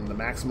speed button the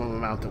maximum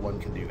amount that one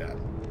can do that.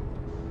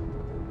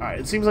 Alright,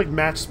 it seems like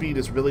match speed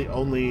is really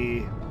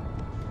only...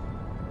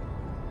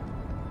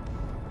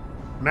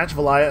 Match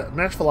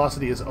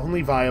velocity is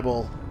only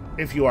viable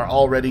if you are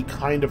already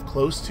kind of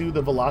close to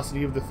the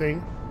velocity of the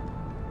thing.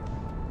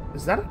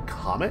 Is that a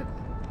comet?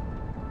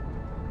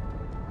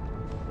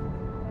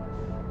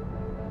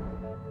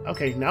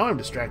 Okay, now I'm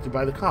distracted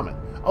by the comet.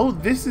 Oh,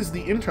 this is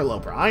the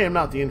interloper. I am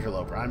not the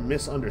interloper. I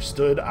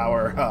misunderstood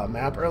our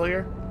map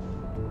earlier.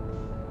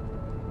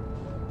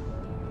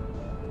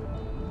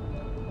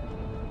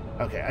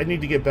 Okay, I need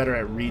to get better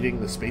at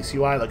reading the space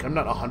UI. Like, I'm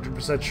not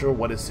 100% sure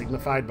what is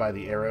signified by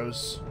the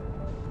arrows.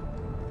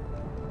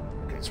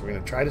 Okay, so we're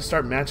going to try to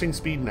start matching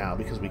speed now,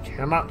 because we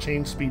cannot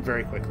change speed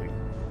very quickly.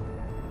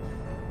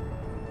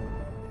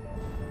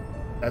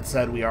 That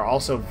said, we are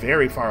also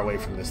very far away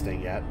from this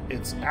thing yet.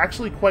 It's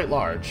actually quite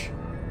large.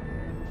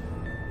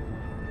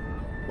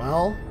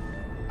 Well,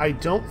 I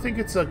don't think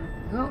it's a...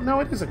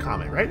 No, it is a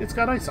comet, right? It's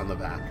got ice on the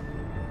back.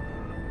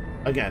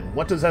 Again,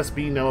 what does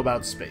SB know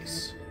about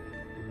space?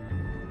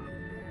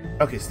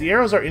 Okay, so the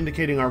arrows are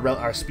indicating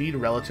our speed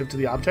relative to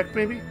the object,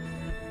 maybe?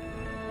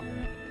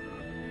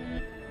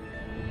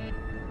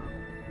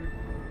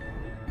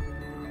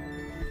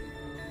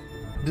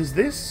 Does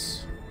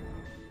this...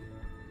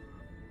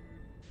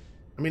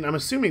 I mean, I'm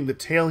assuming the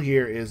tail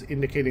here is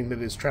indicating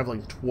that it's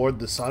traveling toward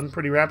the sun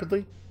pretty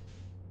rapidly.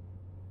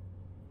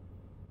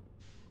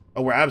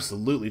 Oh, we're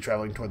absolutely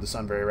traveling toward the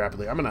sun very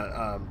rapidly. I'm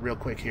gonna, real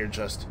quick here,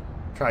 just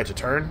try to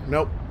turn.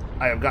 Nope.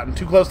 I have gotten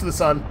too close to the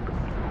sun.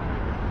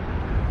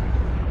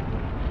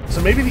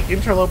 So maybe the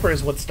interloper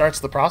is what starts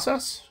the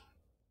process?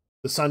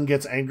 The sun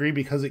gets angry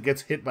because it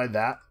gets hit by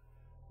that.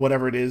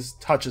 Whatever it is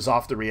touches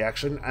off the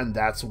reaction, and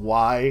that's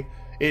why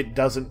it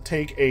doesn't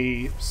take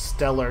a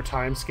stellar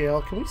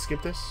timescale. Can we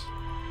skip this?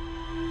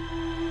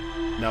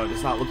 No, it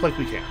does not look like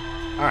we can.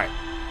 Alright.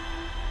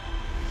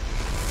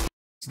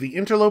 So the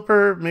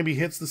interloper maybe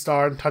hits the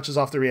star and touches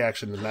off the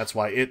reaction, and that's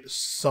why it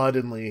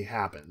suddenly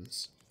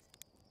happens.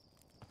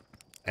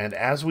 And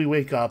as we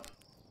wake up,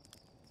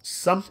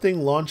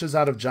 something launches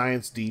out of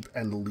Giant's Deep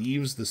and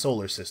leaves the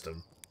solar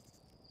system.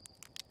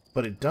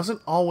 But it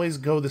doesn't always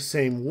go the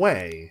same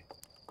way,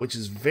 which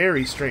is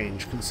very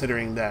strange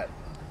considering that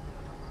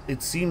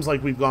it seems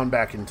like we've gone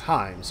back in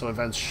time, so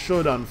events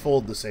should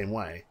unfold the same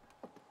way.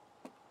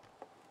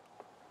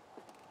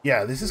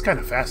 Yeah, this is kind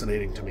of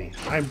fascinating to me.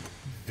 I'm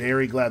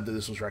very glad that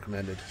this was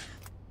recommended.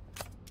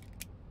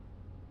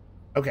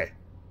 Okay.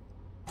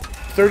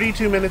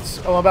 32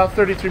 minutes, oh, about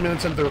 33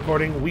 minutes into the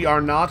recording. We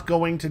are not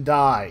going to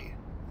die.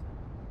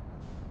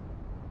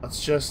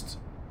 Let's just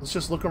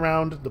look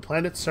around the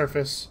planet's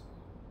surface.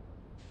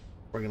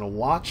 We're going to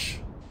watch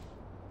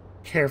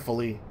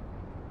carefully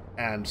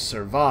and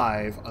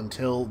survive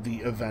until the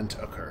event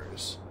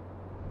occurs.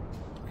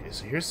 Okay,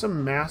 so here's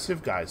some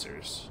massive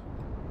geysers.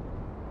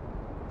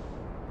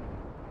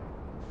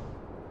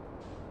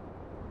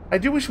 I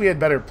do wish we had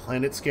better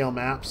planet-scale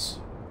maps.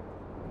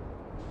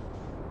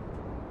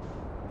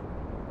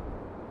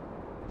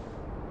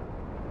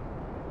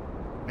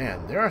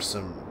 Man, there are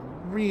some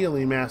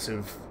really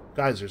massive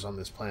geysers on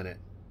this planet.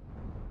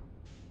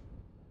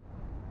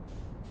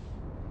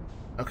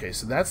 Okay,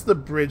 so that's the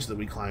bridge that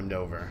we climbed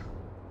over.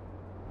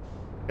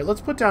 Okay,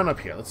 let's put down up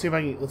here. Let's see if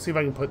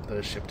I can put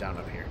the ship down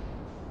up here.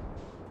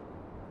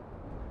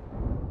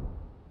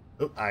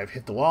 Oh, I've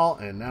hit the wall,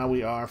 and now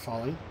we are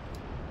falling.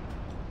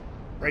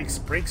 Brakes,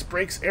 brakes,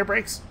 brakes, air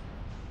brakes.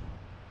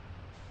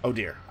 Oh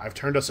dear, I've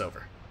turned us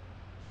over.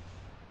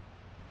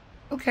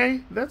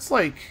 Okay, that's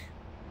like...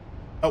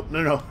 Oh,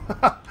 no.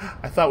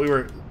 I thought we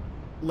were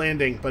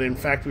landing, but in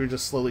fact we were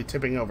just slowly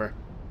tipping over.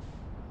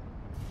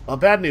 Well,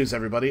 bad news,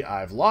 everybody.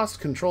 I've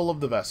lost control of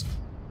the vessel.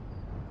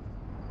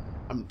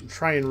 I'm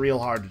trying real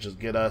hard to just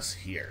get us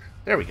here.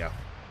 There we go.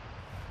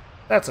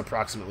 That's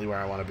approximately where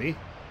I want to be.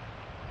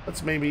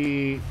 Let's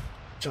maybe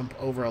jump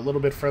over a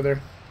little bit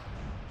further.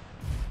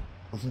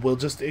 We'll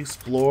just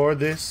explore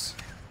this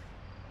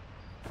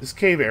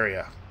cave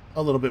area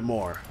a little bit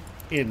more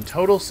in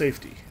total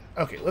safety.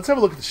 Okay, let's have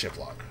a look at the ship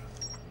log.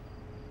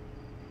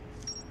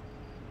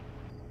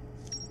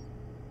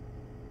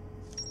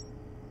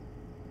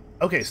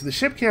 Okay, so the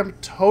ship camp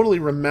totally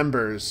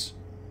remembers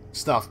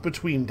stuff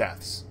between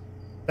deaths.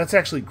 That's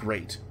actually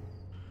great.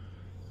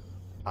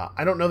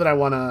 I don't know that I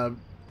want to...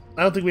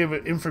 I don't think we have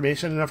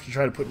information enough to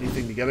try to put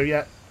anything together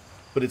yet.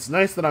 But it's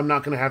nice that I'm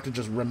not going to have to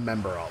just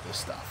remember all this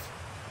stuff.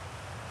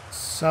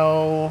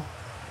 So...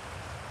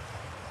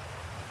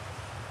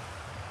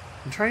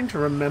 I'm trying to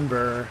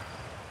remember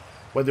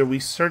whether we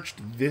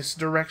searched this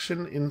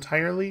direction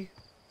entirely.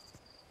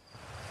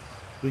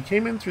 We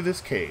came in through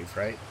this cave,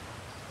 right?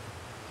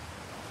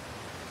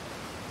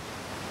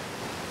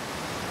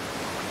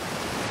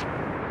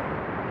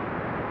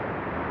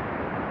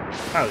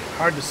 Oh,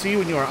 hard to see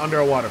when you are under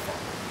a waterfall.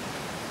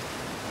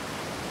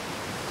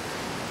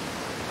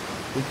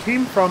 We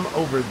came from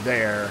over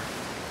there.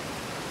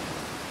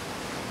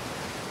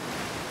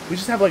 We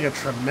just have like a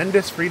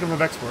tremendous freedom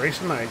of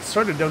exploration. I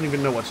sort of don't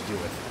even know what to do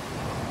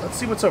with. Let's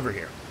see what's over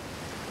here.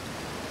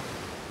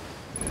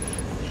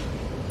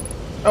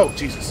 Oh,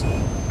 Jesus.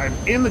 I'm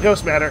in the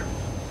ghost matter.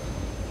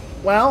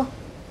 Well,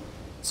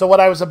 so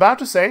what I was about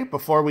to say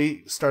before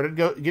we started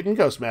getting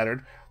ghost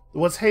mattered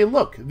was, hey,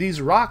 look,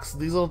 these rocks,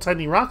 these little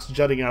tiny rocks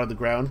jutting out of the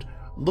ground,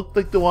 look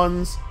like the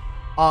ones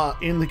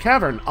in the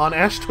cavern on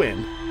Ash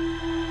Twin.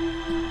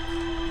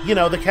 You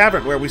know, the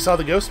cavern where we saw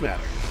the ghost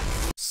matter.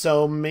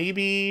 So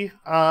maybe,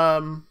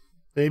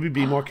 maybe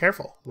be more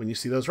careful when you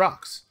see those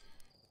rocks.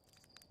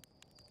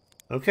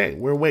 Okay,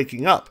 we're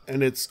waking up,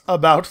 and it's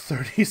about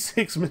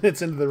 36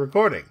 minutes into the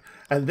recording.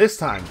 And this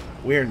time,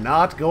 we're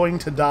not going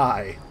to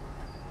die.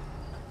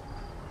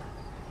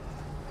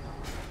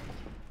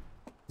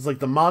 It's like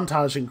the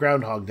montage in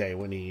Groundhog Day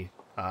when he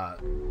has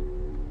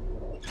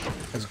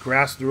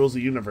grasped the rules of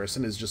the universe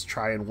and is just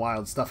trying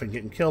wild stuff and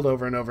getting killed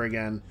over and over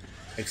again.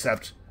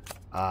 Except,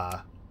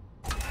 I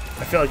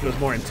feel like it was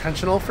more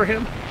intentional for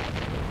him.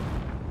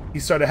 He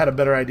sort of had a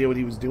better idea what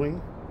he was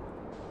doing.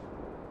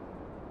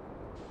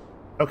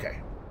 Okay.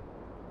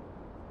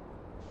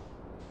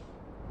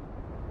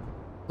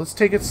 Let's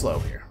take it slow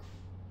here.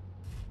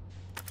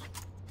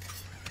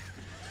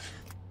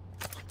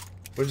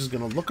 We're just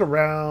going to look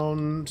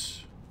around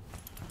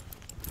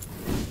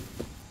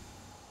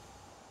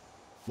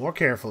more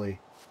carefully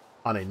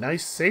on a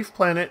nice, safe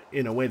planet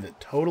in a way that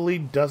totally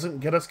doesn't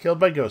get us killed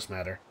by ghost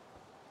matter.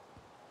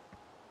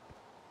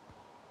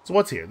 So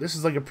what's here? This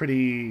is like a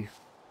pretty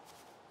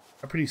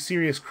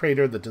serious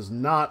crater that does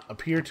not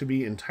appear to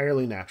be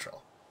entirely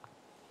natural.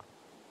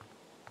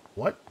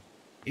 What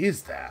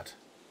is that?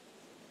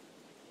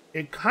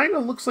 It kind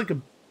of looks like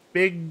a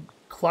big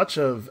clutch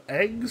of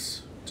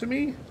eggs to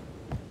me.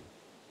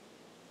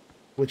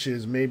 Which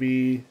is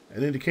maybe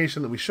an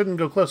indication that we shouldn't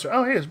go closer.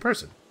 Oh, hey, it's a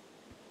person.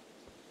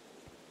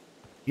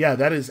 Yeah,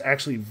 that is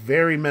actually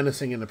very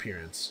menacing in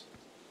appearance.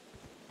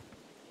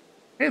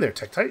 Hey there,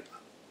 Tektite.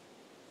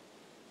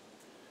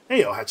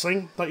 Hey, yo,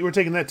 hatchling. Thought you were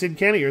taking that tin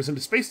can of yours into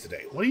space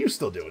today. What are you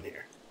still doing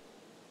here?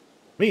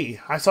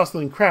 Me? I saw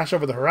something crash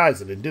over the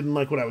horizon and didn't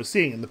like what I was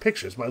seeing in the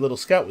pictures my little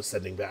scout was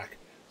sending back.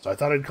 So I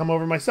thought I'd come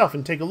over myself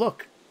and take a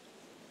look.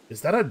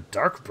 Is that a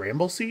dark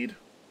bramble seed?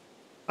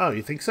 Oh,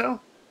 you think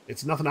so?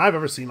 It's nothing I've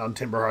ever seen on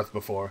Timberhearth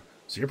before,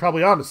 so you're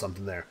probably onto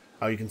something there.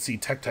 Oh, you can see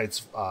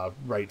Tektite's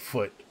right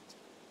foot,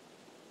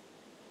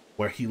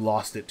 where he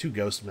lost it to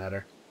ghost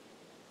matter.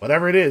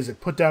 Whatever it is,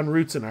 it put down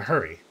roots in a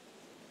hurry.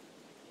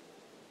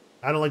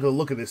 I don't like the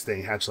look of this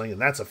thing, hatchling,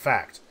 and that's a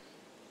fact.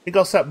 I think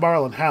I'll set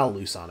Marl and Hal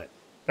loose on it.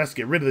 Best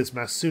get rid of this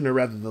mess sooner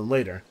rather than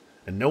later,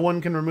 and no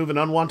one can remove an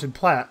unwanted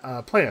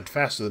plant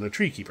faster than a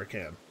tree keeper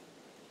can.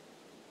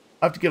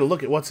 I'll have to get a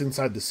look at what's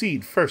inside the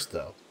seed first,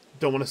 though.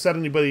 Don't want to set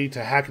anybody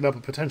to hacking up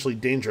a potentially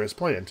dangerous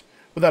plant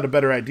without a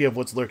better idea of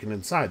what's lurking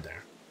inside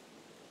there.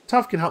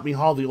 Tuff can help me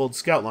haul the old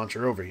scout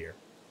launcher over here.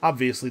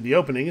 Obviously, the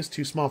opening is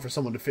too small for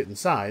someone to fit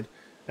inside,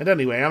 and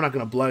anyway, I'm not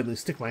going to blindly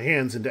stick my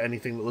hands into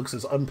anything that looks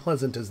as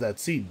unpleasant as that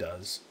seed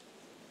does.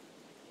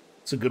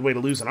 It's a good way to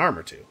lose an arm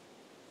or two.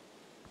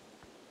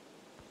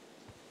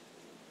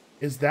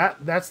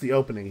 That's the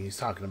opening he's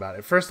talking about.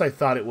 At first I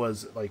thought it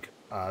was like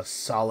a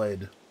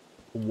solid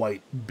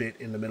white bit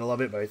in the middle of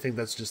it, but I think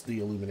that's just the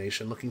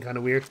illumination looking kind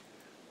of weird.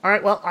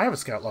 Alright, well, I have a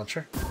scout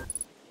launcher.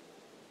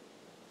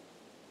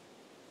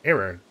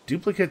 Error.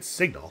 Duplicate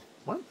signal.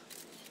 What?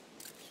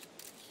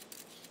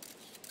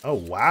 Oh,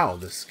 wow.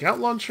 The scout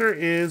launcher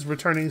is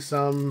returning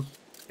some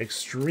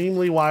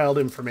extremely wild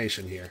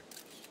information here.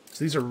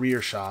 So these are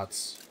rear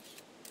shots.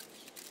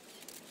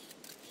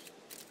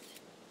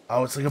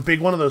 Oh, it's like a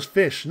big one of those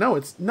fish. No,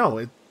 is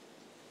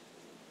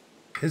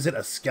it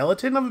a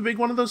skeleton of a big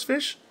one of those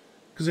fish?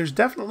 Because there's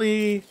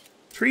definitely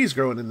trees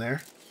growing in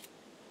there.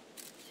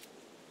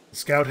 The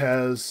scout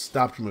has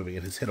stopped moving.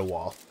 It has hit a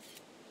wall.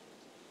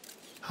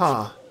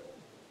 Huh.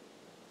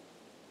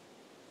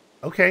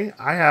 Okay,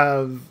 I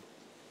have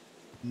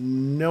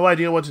no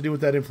idea what to do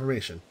with that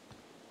information.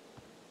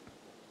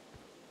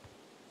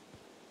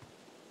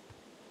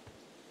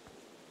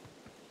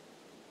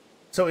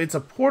 So it's a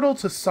portal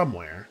to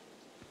somewhere.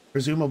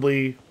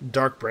 Presumably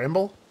Dark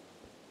Bramble.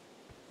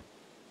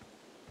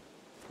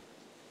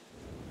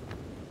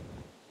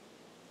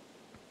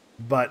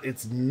 But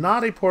it's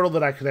not a portal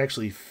that I could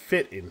actually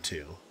fit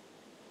into.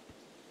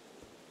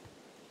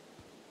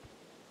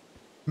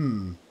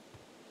 Hmm.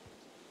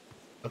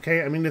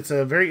 Okay, I mean, it's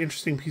a very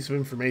interesting piece of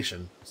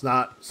information. It's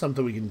not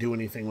something we can do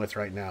anything with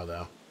right now,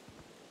 though.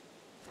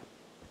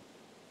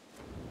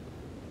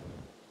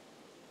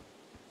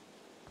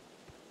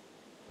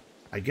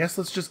 I guess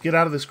let's just get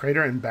out of this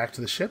crater and back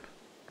to the ship.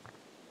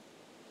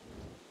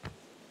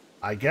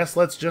 I guess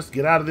let's just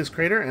get out of this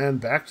crater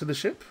and back to the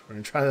ship. We're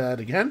going to try that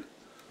again.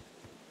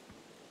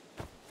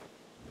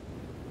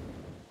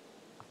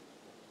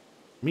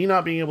 Me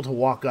not being able to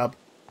walk up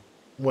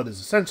what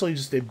is essentially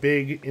just a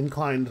big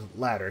inclined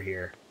ladder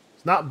here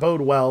does not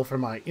bode well for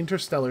my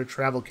interstellar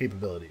travel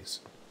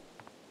capabilities.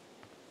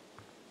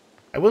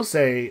 I will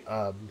say,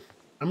 I'm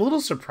a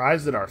little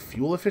surprised at our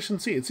fuel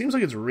efficiency. It seems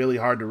like it's really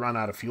hard to run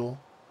out of fuel.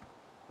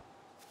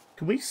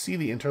 Can we see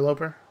the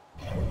interloper?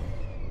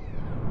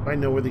 Do I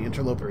know where the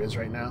interloper is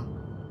right now?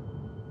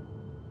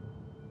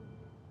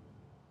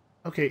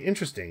 Okay,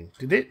 interesting.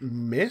 Did it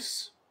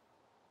miss?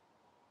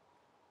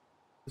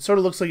 It sort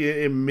of looks like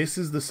it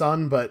misses the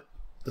sun, but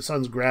the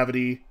sun's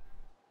gravity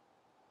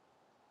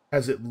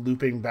has it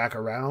looping back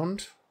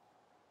around.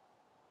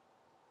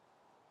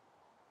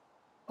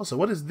 Also,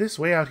 what is this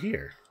way out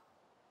here?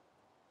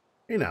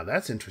 Hey, now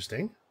that's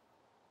interesting.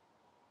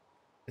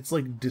 It's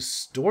like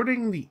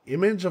distorting the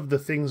image of the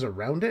things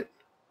around it.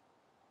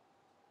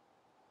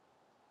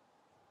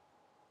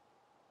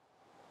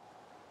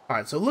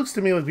 Alright, so it looks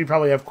to me like we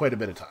probably have quite a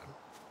bit of time.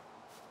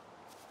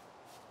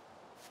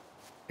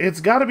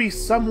 It's got to be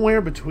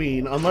somewhere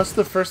between, unless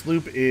the first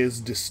loop is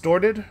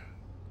distorted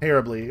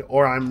terribly,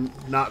 or I'm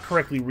not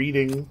correctly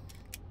reading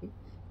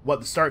what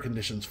the start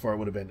conditions for it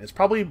would have been. It's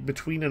probably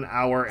between an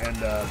hour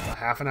and a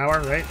half an hour,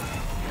 right?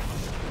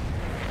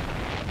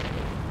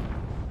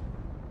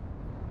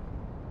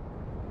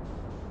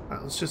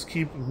 Alright, let's just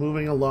keep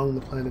moving along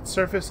the planet's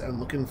surface and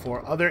looking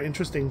for other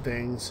interesting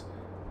things,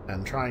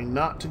 and trying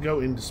not to go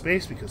into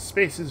space because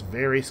space is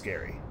very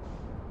scary.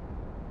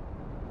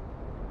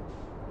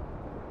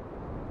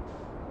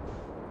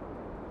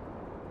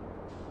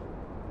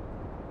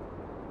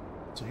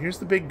 So here's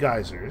the big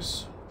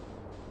geysers.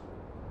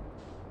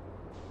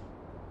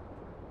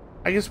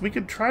 I guess we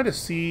could try to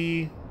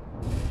see...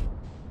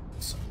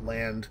 Let's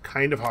land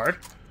kind of hard.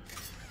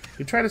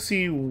 We try to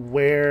see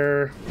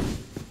where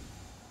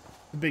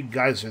the big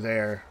geyser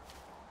there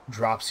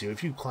drops you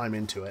if you climb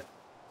into it.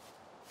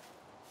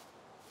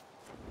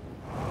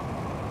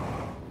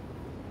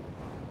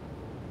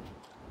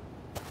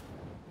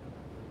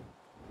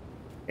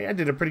 Hey, I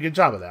did a pretty good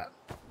job of that.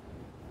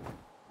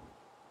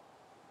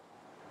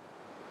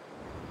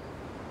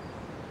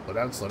 Slow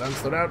down, slow down,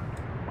 slow down.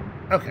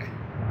 Okay.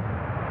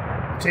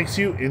 It takes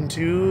you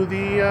into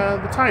the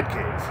tide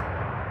cave.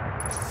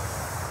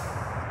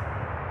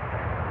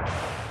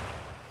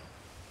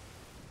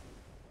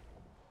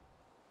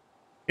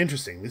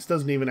 Interesting. This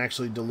doesn't even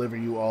actually deliver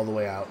you all the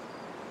way out.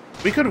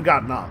 We could have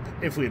gotten up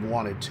if we had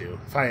wanted to,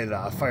 if I had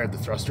fired the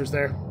thrusters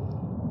there.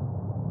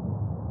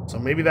 So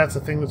maybe that's a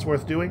thing that's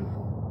worth doing.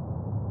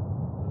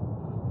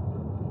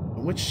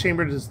 Which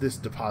chamber does this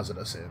deposit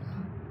us in?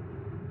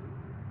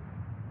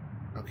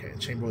 Okay, a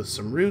chamber with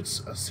some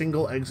roots, a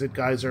single exit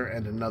geyser,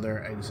 and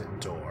another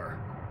exit door.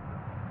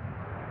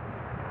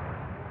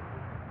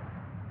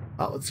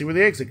 Oh, let's see where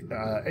the exit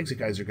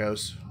geyser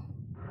goes.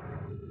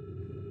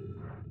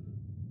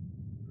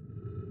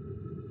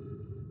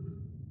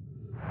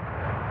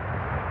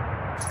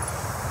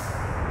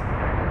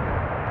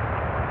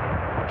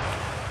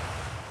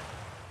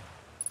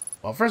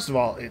 Well, first of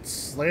all, it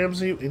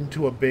slams you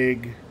into a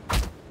big...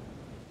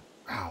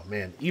 Oh,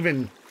 man.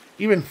 Even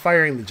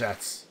firing the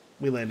jets,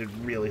 we landed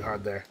really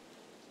hard there.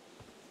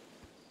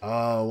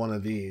 Oh, one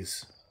of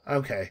these.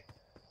 Okay.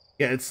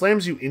 Yeah, it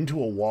slams you into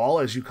a wall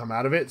as you come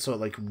out of it, so it,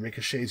 like,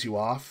 ricochets you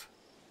off.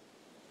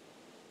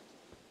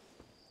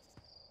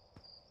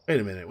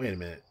 Wait a minute, wait a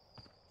minute.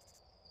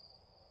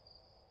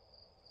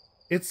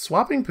 It's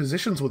swapping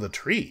positions with a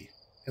tree.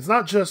 It's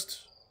not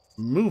just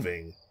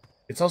moving.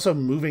 It's also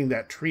moving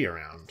that tree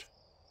around.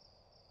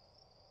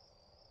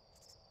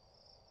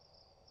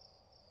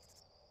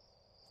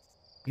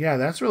 Yeah,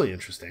 that's really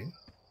interesting.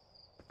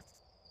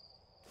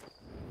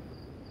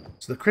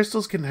 So the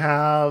crystals can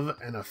have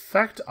an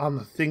effect on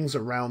the things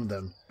around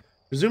them.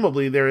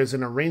 Presumably there is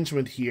an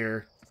arrangement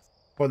here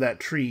for that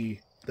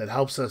tree that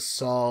helps us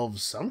solve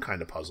some kind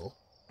of puzzle.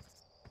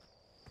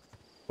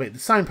 Wait, the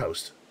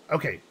signpost.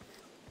 Okay.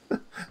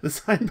 The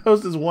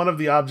signpost is one of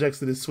the objects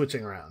that is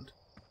switching around.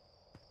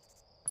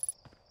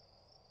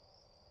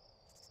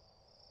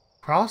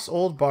 Cross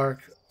old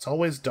bark, it's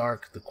always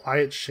dark, the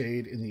quiet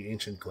shade in the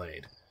ancient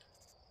glade.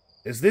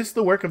 Is this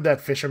the work of that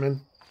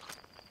fisherman?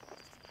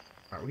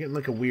 Alright, we're getting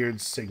like a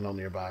weird signal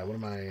nearby. What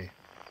am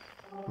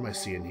I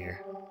seeing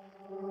here?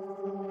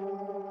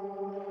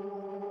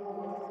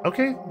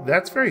 Okay,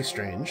 that's very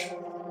strange.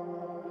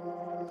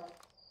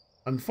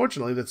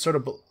 Unfortunately, that's sort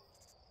of...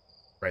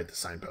 Right, the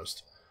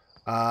signpost.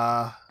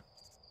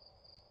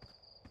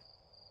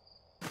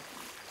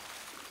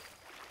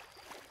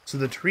 So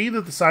the tree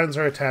that the signs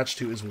are attached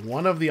to is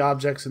one of the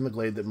objects in the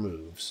glade that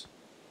moves.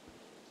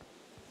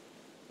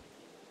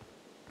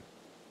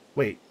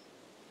 Wait.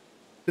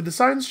 Did the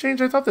signs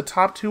change? I thought the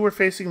top two were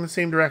facing the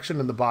same direction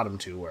and the bottom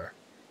two were.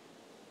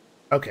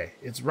 Okay,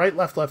 it's right,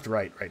 left,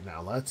 right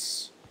now.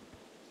 Let's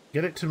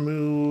get it to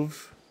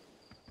move.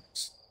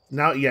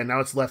 Now, yeah, now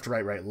it's left,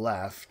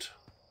 left.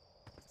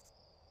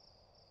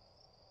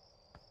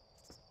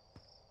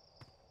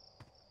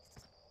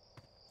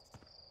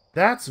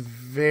 That's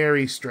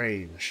very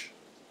strange.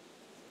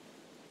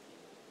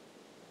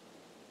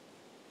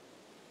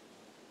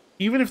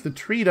 Even if the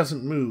tree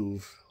doesn't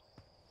move,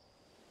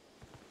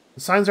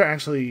 the signs are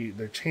actually,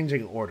 they're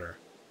changing order.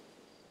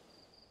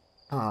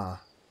 Huh.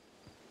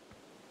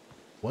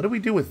 What do we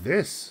do with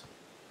this?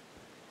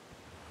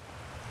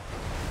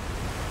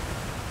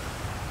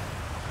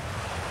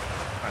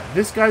 Alright,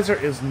 this geyser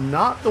is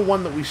not the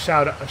one that we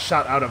shot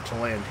out of to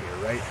land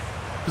here, right?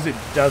 Because it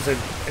doesn't,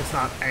 it's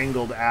not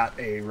angled at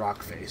a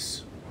rock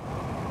face.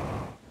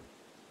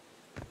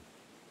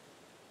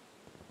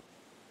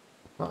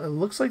 Well, it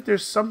looks like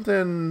there's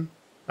something...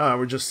 Oh,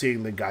 we're just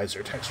seeing the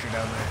geyser texture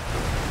down there.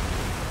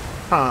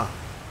 Huh.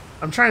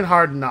 I'm trying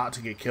hard not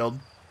to get killed.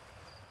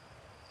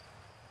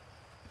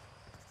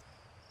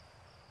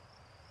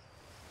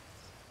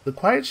 The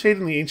quiet shade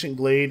in the ancient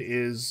glade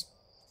is...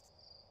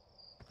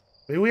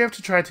 Maybe we have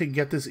to try to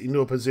get this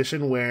into a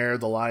position where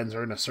the lines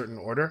are in a certain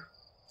order.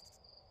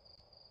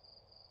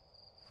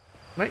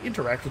 Can I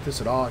interact with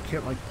this at all? I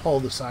can't, like, pull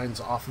the signs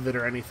off of it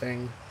or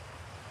anything.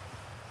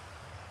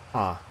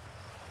 Huh.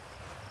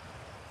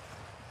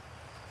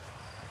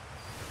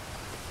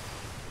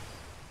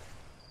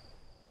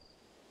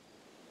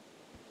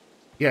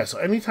 Yeah, so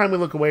anytime we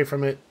look away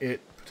from it, it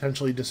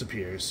potentially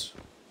disappears.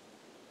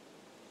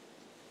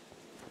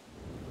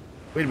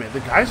 Wait a minute, the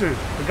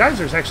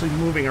geyser is actually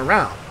moving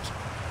around.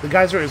 The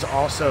geyser is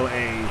also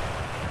a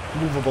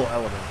movable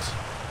element.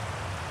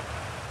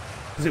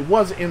 Because it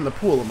was in the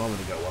pool a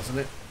moment ago, wasn't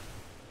it?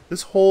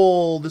 This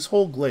whole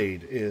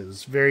glade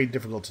is very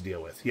difficult to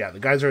deal with. Yeah, the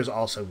geyser is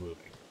also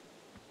moving.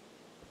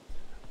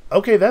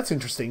 Okay, that's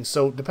interesting.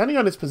 So, depending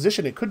on its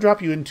position, it could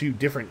drop you into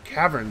different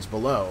caverns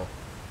below.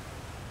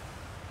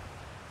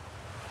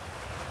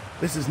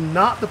 This is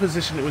not the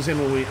position it was in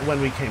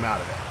when we came out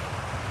of it.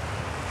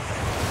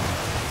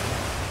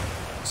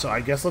 So I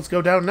guess let's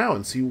go down now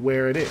and see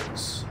where it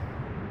is.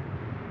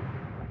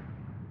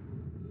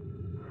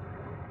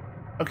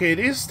 Okay, it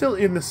is still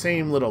in the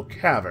same little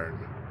cavern.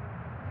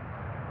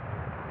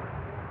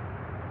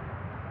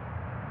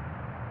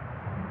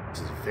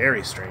 This is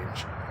very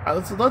strange.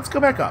 Let's go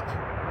back up.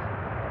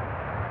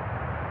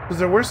 Because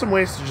there were some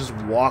ways to just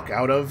walk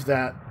out of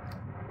that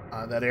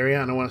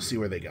area, and I want to see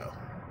where they go.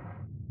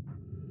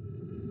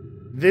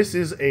 This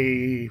is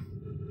a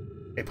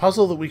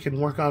puzzle that we can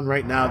work on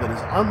right now that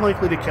is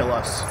unlikely to kill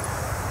us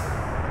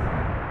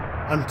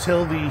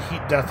until the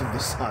heat death of the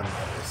sun,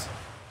 that is.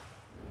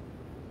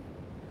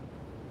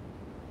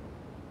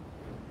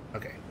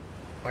 Okay.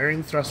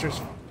 Firing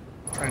thrusters.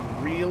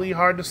 Trying really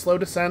hard to slow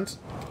descent.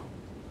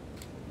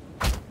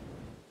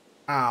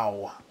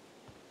 Ow.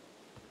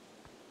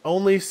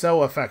 Only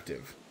so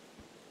effective.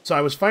 So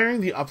I was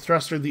firing the up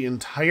thruster the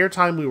entire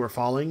time we were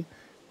falling,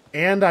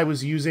 and I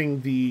was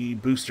using the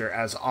booster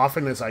as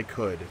often as I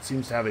could. It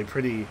seems to have a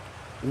pretty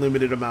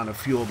limited amount of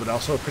fuel, but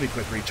also a pretty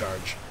quick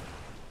recharge.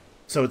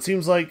 So it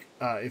seems like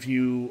if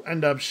you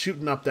end up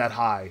shooting up that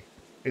high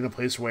in a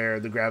place where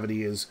the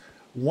gravity is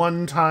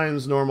 1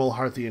 times normal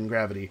Hearthian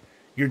gravity,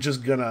 you're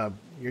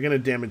gonna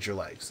damage your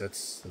legs.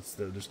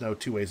 There's no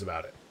two ways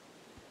about it.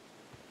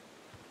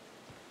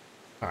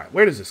 All right,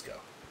 where does this go?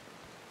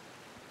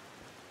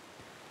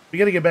 We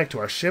gotta get back to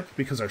our ship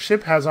because our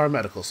ship has our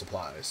medical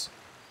supplies.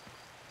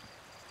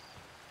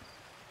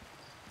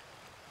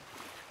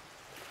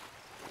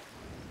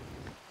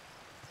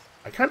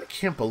 I kind of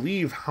can't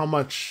believe how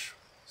much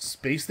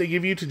space they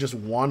give you to just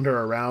wander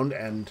around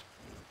and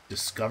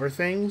discover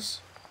things.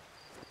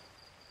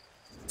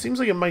 It seems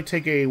like it might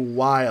take a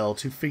while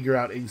to figure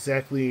out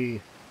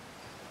exactly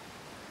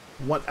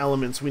what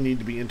elements we need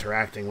to be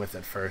interacting with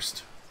at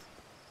first.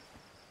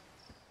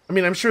 I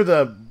mean, I'm sure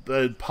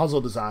the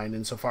puzzle design,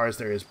 insofar as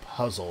there is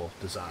puzzle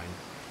design,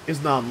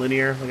 is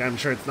non-linear. Like, I'm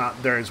sure it's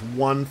not, there is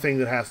one thing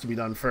that has to be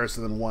done first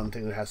and then one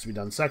thing that has to be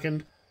done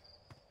second.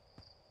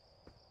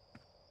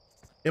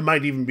 It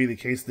might even be the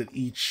case that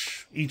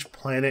each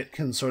planet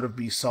can sort of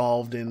be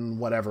solved in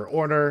whatever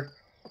order.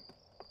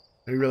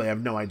 We really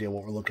have no idea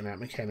what we're looking at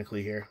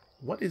mechanically here.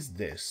 What is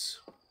this?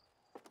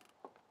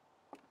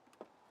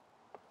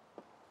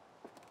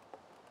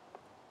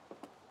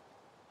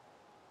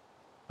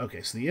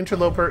 Okay, so the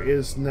interloper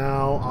is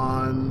now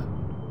on...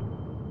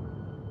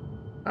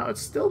 No,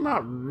 it's still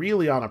not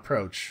really on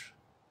approach.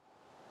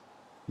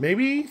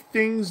 Maybe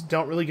things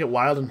don't really get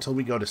wild until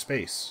we go to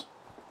space.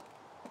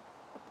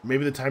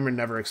 Maybe the timer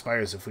never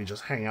expires if we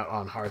just hang out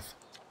on Hearth.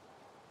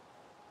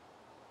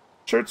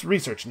 Chert's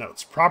research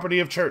notes. Property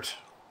of Chert.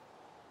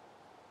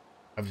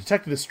 I've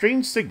detected a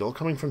strange signal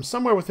coming from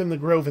somewhere within the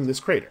grove in this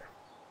crater.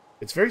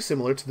 It's very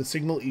similar to the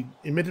signal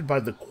emitted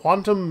by the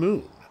quantum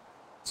moon.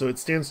 So it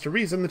stands to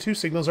reason the two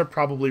signals are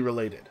probably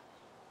related.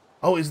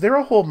 Oh, is there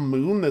a whole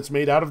moon that's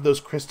made out of those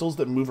crystals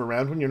that move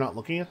around when you're not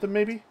looking at them,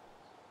 maybe?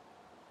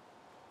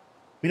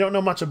 We don't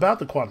know much about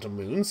the quantum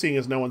moon, seeing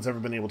as no one's ever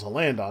been able to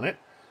land on it,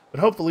 but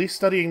hopefully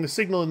studying the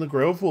signal in the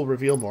grove will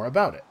reveal more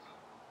about it.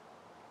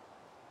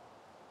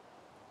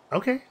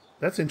 Okay,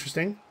 that's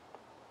interesting.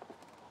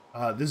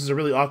 This is a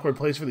really awkward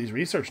place for these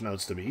research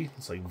nodes to be.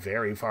 It's like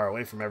very far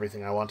away from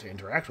everything I want to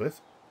interact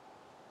with.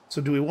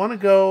 So do we want to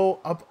go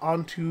up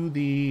onto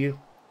the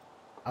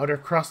outer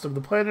crust of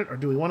the planet, or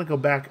do we want to go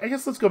back? I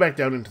guess let's go back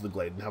down into the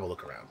glade and have a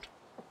look around.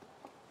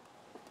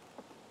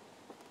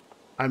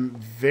 I'm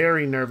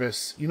very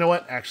nervous. You know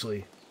what?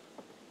 Actually,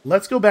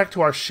 let's go back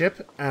to our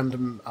ship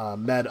and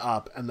med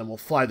up, and then we'll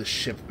fly the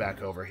ship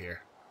back over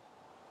here.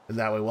 And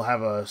that way we'll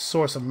have a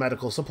source of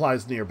medical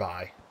supplies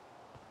nearby.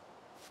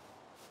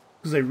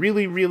 Because I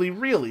really, really,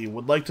 really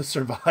would like to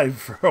survive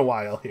for a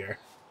while here.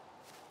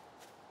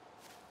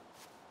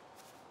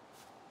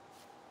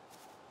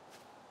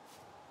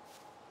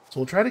 So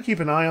we'll try to keep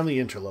an eye on the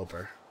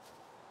interloper.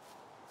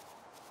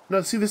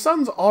 Now, see, the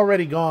sun's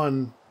already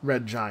gone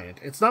red giant.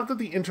 It's not that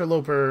the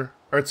interloper...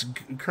 Or it's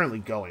currently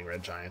going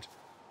red giant.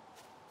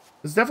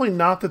 It's definitely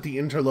not that the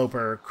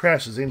interloper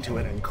crashes into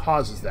it and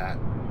causes that.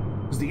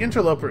 Because the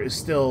interloper is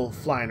still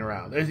flying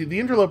around. The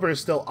interloper is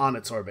still on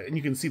its orbit. And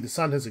you can see the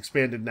sun has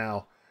expanded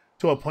now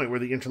to a point where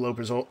the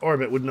interloper's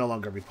orbit would no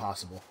longer be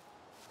possible.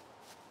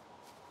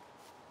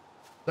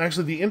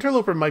 Actually, the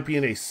interloper might be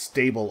in a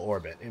stable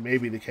orbit. It may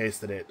be the case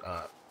that it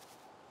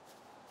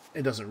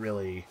doesn't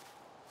really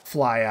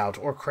fly out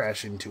or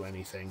crash into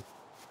anything.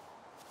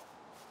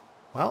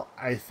 Well,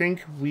 I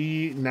think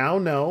we now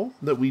know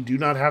that we do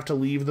not have to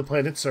leave the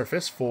planet's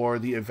surface for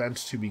the event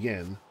to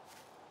begin.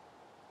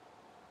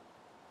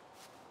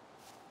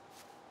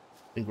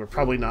 I think we're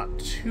probably not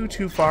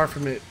too far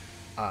from it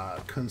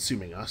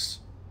consuming us.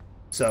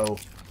 So,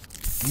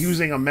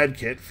 using a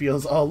medkit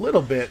feels a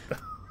little bit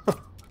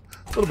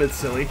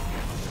silly.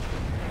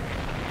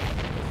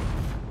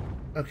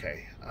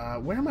 Okay,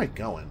 where am I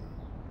going?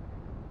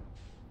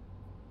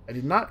 I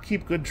did not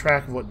keep good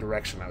track of what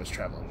direction I was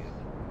traveling in.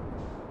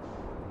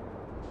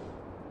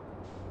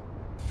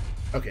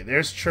 Okay,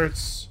 there's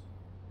Chert's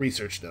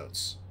research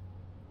notes.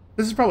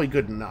 This is probably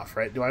good enough,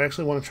 right? Do I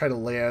actually want to try to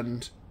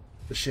land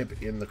the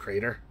ship in the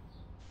crater?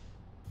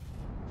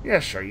 Yeah,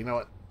 sure, you know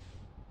what?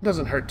 It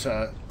doesn't hurt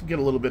to get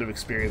a little bit of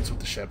experience with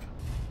the ship.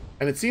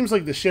 And it seems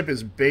like the ship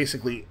is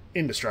basically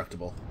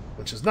indestructible,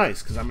 which is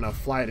nice, because I'm going to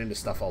fly it into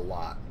stuff a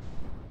lot.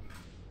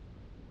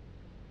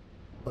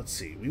 Let's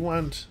see,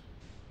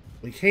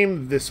 we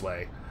came this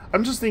way.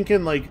 I'm just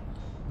thinking, like,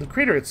 the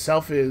crater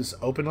itself is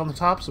open on the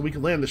top, so we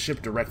can land the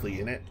ship directly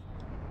in it.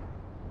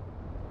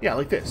 Yeah,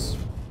 like this.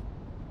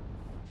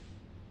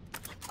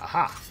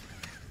 Aha.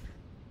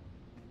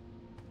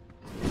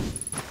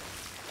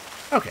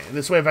 Okay, and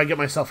this way, if I get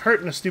myself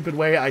hurt in a stupid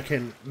way, I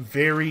can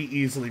very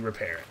easily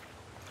repair it.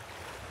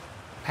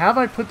 Have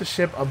I put the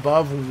ship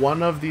above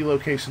one of the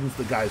locations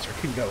the geyser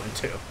can go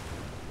into?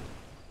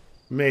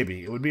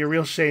 Maybe. It would be a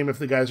real shame if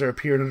the geyser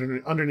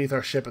appeared underneath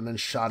our ship and then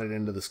shot it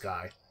into the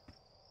sky.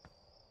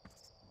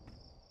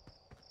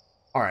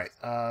 Alright,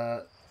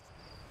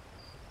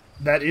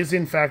 that is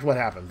in fact what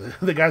happened.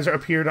 The geyser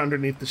appeared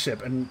underneath the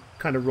ship and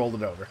kind of rolled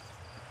it over.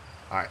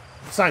 Alright,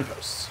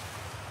 signposts.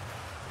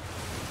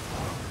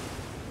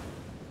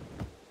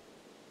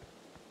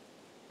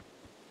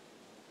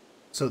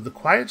 So the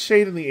quiet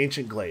shade in the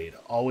ancient glade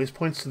always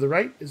points to the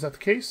right. Is that the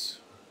case?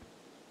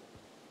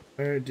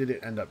 Where did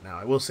it end up now?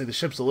 I will say the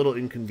ship's a little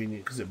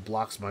inconvenient because it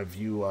blocks my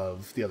view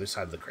of the other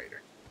side of the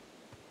crater.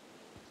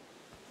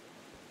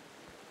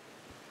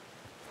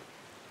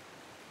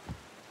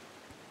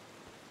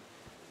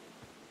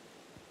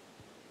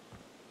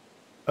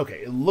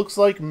 Okay, it looks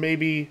like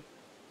maybe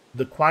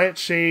the quiet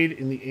shade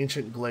in the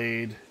ancient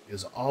glade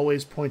is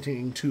always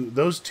pointing to...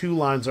 Those two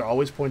lines are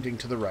always pointing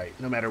to the right,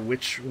 no matter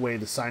which way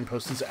the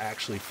signpost is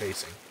actually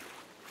facing.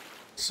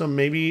 So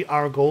maybe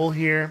our goal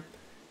here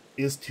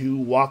is to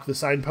walk the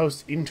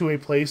signpost into a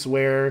place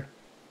where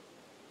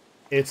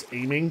it's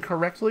aiming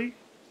correctly.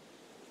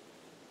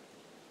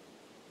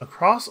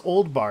 Across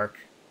Old Bark,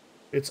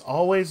 it's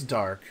always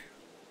dark.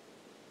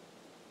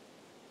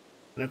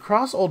 And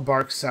across Old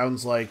Bark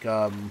sounds like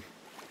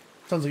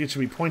it should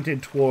be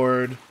pointed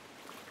toward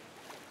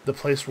the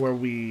place where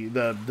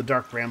the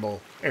Dark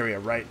Bramble area,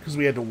 right? Because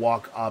we had to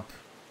walk up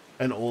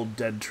an old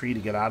dead tree to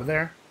get out of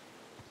there.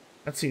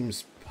 That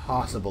seems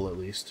possible, at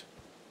least.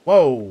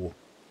 Whoa!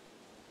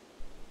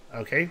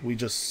 Okay, we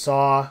just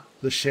saw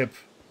the ship.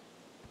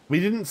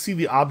 We didn't see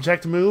the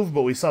object move,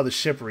 but we saw the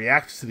ship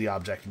react to the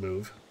object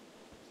move.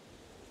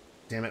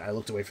 Damn it, I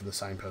looked away from the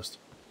signpost.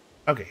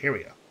 Okay, here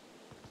we go.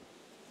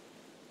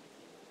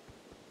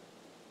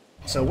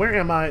 So where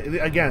am I?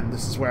 Again,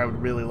 this is where I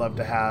would really love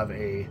to have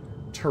a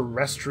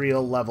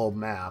terrestrial level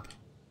map.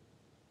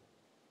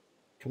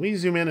 Can we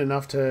zoom in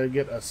enough to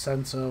get a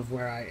sense of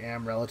where I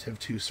am relative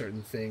to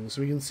certain things?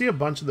 So we can see a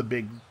bunch of the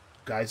big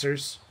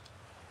geysers.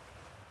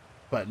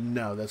 But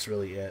no, that's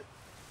really it.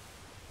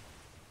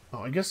 Oh,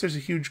 I guess there's a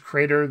huge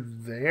crater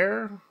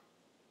there.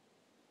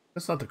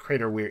 That's not the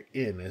crater we're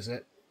in, is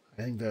it?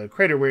 I think the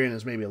crater we're in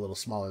is maybe a little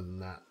smaller than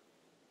that.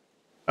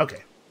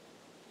 Okay.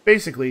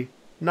 Basically,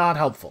 not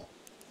helpful.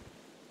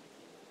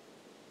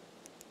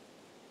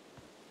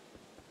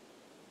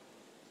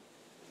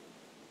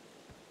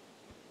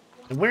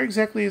 And where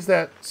exactly is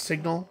that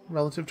signal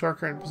relative to our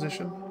current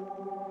position?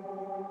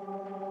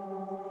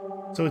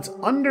 So it's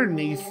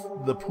underneath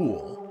the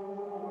pool.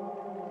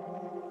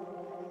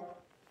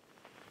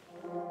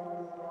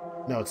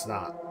 No, it's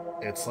not.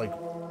 It's, like,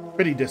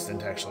 pretty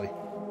distant, actually.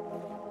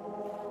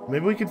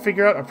 Maybe we could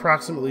figure out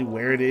approximately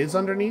where it is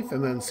underneath,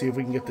 and then see if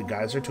we can get the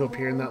geyser to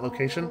appear in that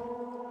location.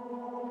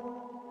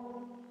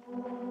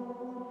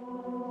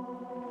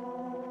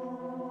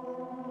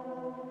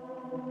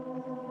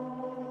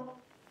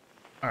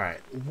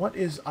 Alright, what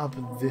is up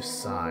this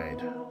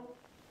side?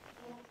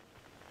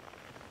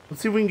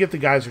 Let's see if we can get the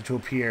geyser to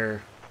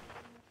appear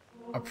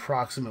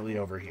approximately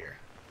over here.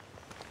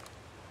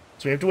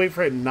 So we have to wait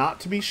for it not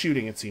to be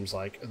shooting, it seems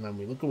like, and then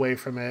we look away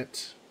from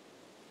it.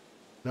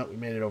 No, we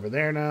made it over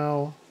there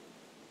now.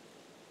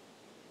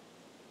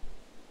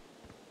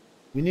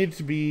 We need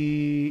to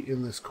be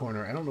in this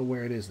corner. I don't know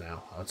where it is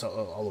now. Oh, it's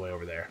all the way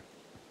over there.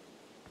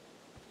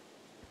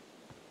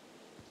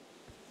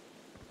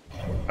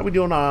 How we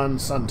doing on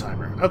sun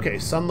timer? Okay,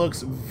 sun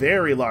looks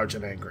very large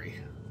and angry.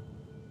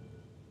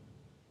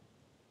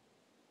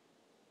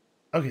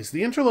 Okay, so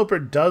the interloper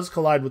does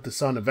collide with the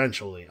sun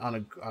eventually,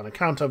 on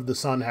account of the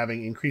sun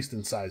having increased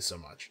in size so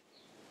much.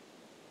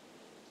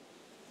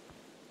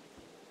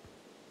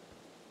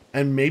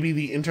 And maybe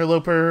the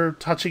interloper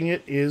touching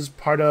it is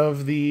part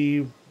of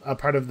the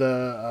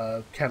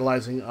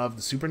catalyzing of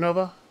the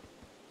supernova.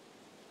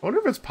 I wonder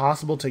if it's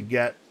possible to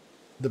get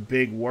the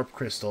big warp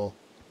crystal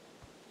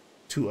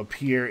to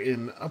appear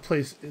in a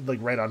place like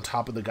right on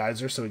top of the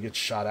geyser so it gets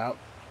shot out.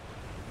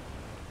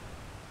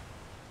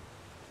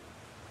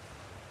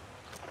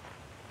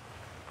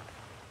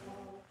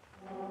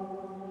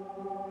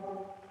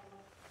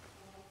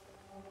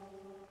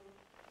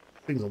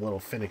 Thing's a little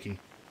finicky.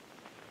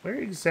 Where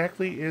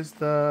exactly is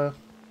the...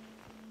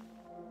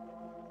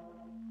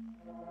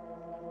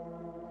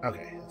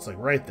 Okay, it's like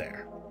right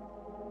there.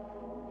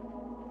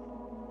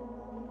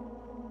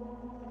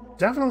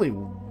 Definitely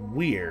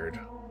weird.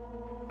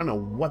 I don't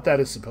know what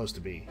that is supposed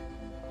to be.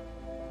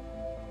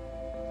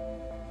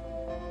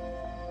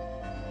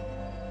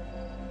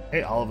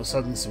 Hey, all of a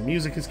sudden some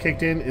music has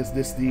kicked in. Is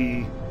this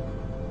the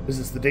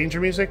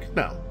danger music?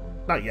 No,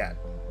 not yet.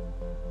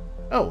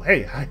 Oh,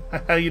 hey,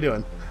 how you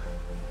doing?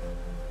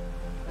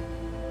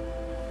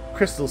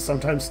 Crystals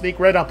sometimes sneak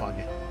right up on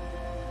you.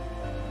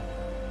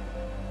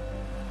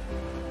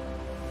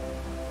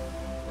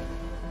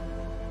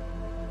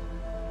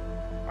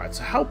 Alright,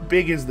 so how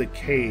big is the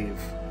cave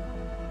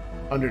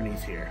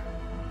underneath here?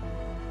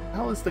 How the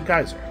hell is the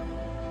geyser?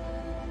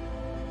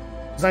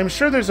 Because I'm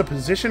sure there's a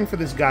position for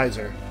this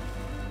geyser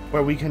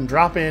where we can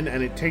drop in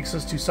and it takes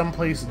us to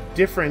someplace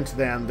different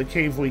than the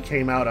cave we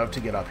came out of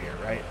to get up here,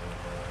 right?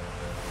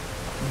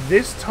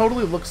 This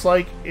totally looks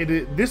like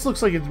this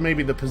looks like it's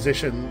maybe the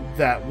position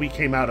that we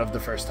came out of the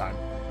first time,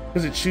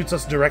 because it shoots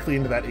us directly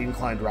into that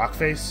inclined rock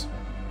face.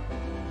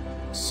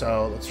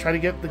 So let's try to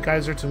get the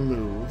geyser to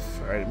move.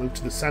 Alright, move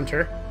to the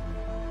center.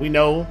 We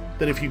know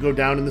that if you go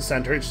down in the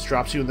center, it just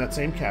drops you in that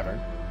same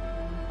cavern.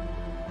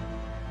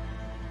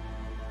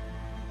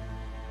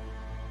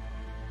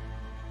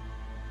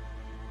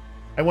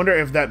 I wonder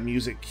if that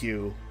music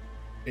cue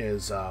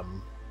is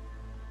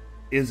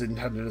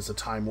intended as a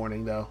time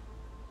warning, though.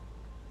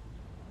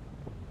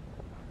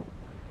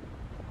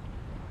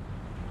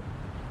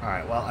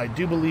 Alright, well, I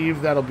do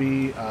believe that'll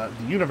be the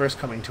universe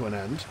coming to an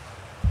end.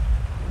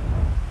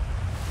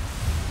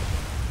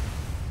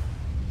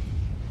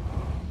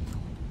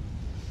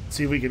 Let's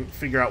see if we can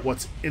figure out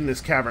what's in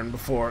this cavern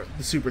before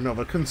the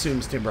supernova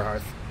consumes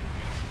Timberhearth.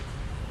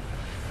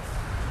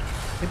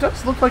 It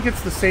does look like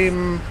it's the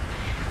same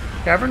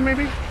cavern,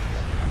 maybe?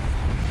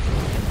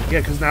 Yeah,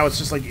 because now it's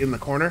just, like, in the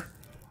corner.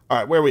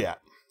 Alright, where are we at?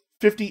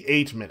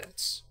 58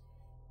 minutes.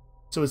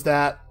 So is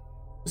that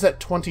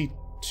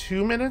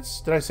 22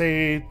 minutes? Did I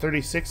say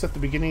 36 at the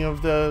beginning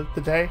of the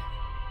day?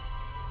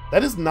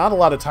 That is not a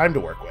lot of time to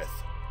work with.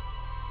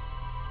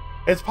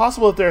 It's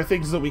possible that there are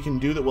things that we can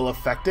do that will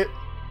affect it.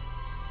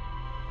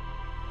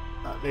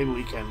 Maybe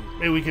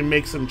we can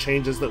make some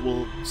changes that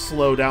will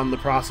slow down the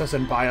process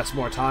and buy us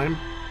more time.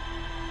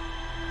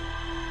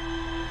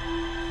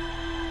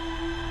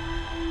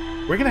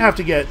 We're going to have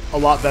to get a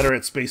lot better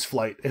at space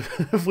flight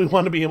if we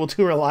want to be able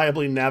to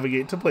reliably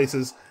navigate to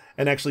places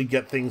and actually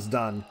get things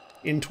done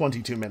in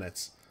 22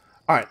 minutes.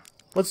 Alright,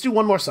 let's do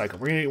one more cycle.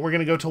 We're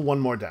gonna go till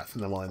one more death,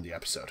 and then we'll end the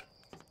episode.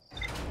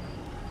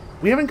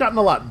 We haven't gotten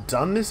a lot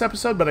done this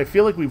episode, but I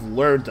feel like we've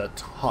learned a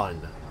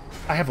ton.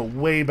 I have a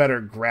way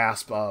better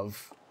grasp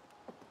of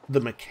the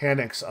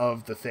mechanics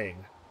of the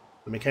thing.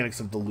 The mechanics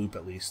of the loop,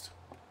 at least.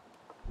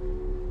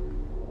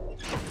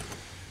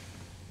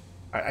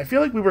 Alright, I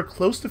feel like we were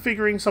close to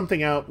figuring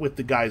something out with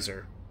the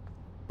geyser.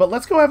 But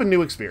let's go have a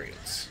new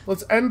experience.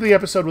 Let's end the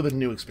episode with a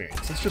new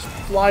experience. Let's just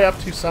fly up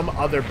to some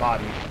other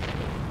body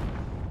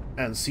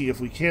and see if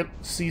we can't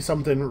see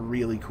something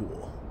really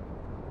cool.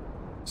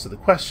 So the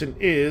question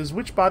is,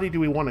 which body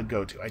do we want to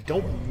go to? I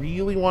don't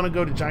really want to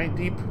go to Giant's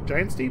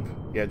Deep?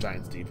 Yeah,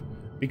 Giant's Deep.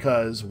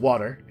 Because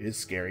water is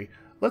scary.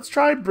 Let's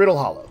try Brittle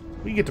Hollow.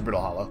 We can get to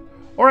Brittle Hollow.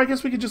 Or I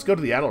guess we could just go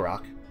to the Addle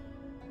Rock.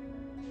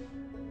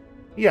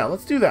 Yeah,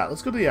 let's do that.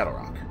 Let's go to the Idle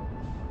Rock.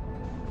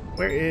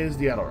 Where is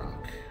the Idle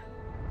Rock?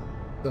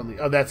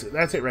 Oh, that's it.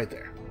 That's it right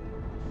there.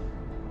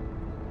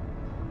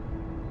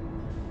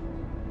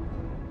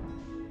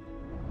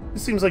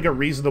 This seems like a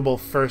reasonable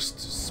first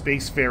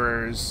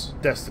spacefarer's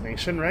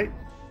destination, right?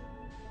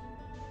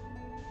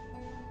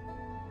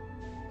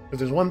 If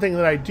there's one thing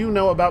that I do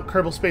know about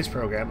Kerbal Space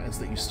Program, it's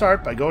that you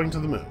start by going to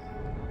the moon.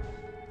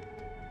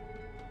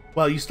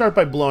 Well, you start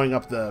by blowing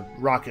up the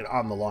rocket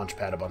on the launch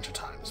pad a bunch of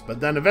times, but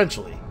then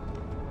eventually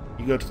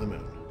you go to the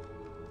moon.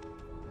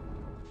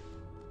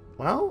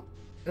 Well,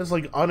 there's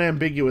like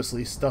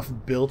unambiguously stuff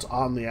built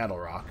on the Idle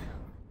Rock.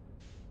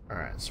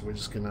 Alright, so we're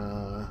just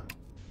gonna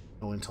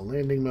go into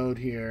landing mode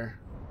here.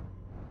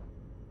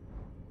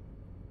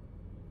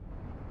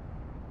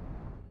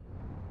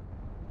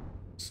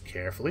 Just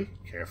carefully,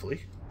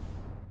 carefully.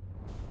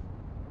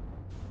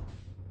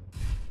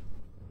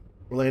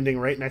 We're landing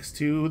right next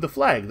to the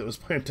flag that was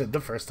planted the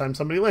first time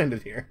somebody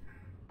landed here.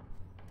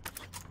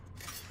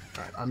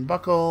 Alright,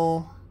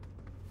 unbuckle.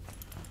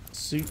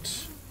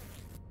 Suit.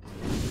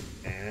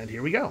 And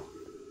here we go.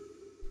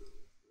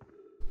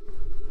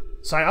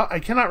 So I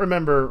cannot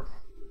remember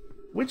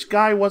which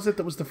guy was it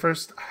that was the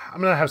first.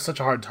 I'm going to have such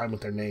a hard time with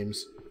their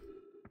names.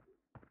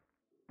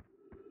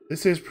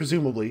 This is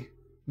presumably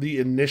the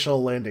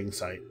initial landing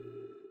site.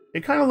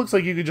 It kind of looks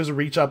like you could just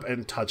reach up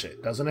and touch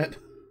it, doesn't it?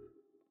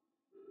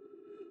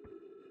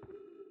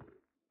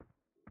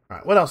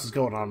 Alright, what else is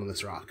going on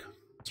this rock?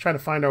 Let's try to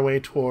find our way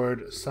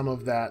toward some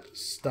of that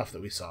stuff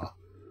that we saw.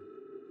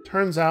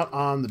 Turns out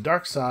on the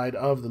dark side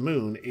of the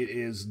moon, it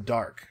is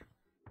dark.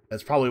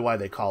 That's probably why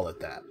they call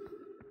it that.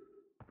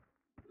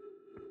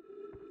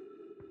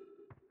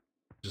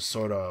 Just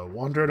sort of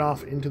wandering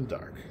off into the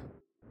dark.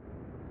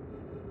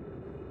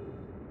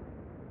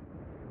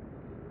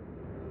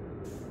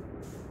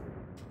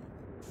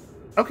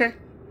 Okay.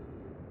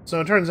 So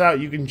it turns out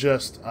you can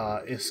just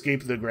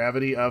escape the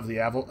gravity of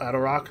the Idle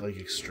Rock like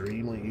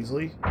extremely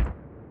easily.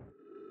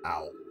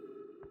 Ow.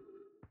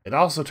 It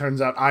also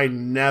turns out I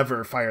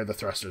never fire the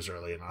thrusters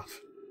early enough.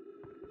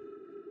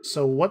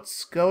 So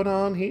what's going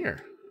on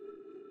here?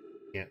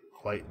 Can't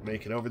quite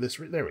make it over this.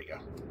 There we go.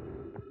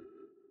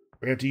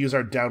 We have to use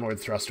our downward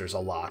thrusters a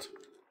lot.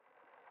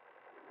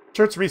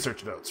 Chert's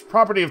research notes.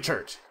 Property of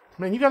Chert.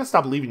 Man, you gotta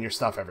stop leaving your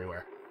stuff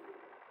everywhere.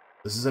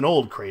 This is an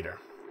old crater.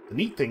 The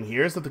neat thing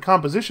here is that the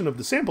composition of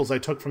the samples I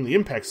took from the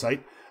impact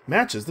site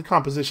matches the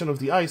composition of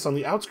the ice on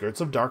the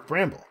outskirts of Dark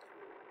Bramble.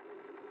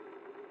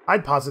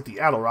 I'd posit the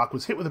Idle Rock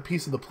was hit with a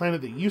piece of the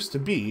planet that used to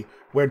be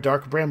where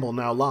Dark Bramble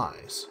now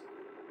lies.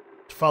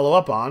 To follow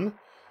up on,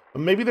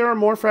 maybe there are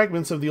more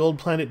fragments of the old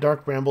planet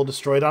Dark Bramble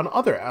destroyed on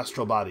other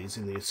astral bodies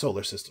in the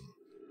solar system.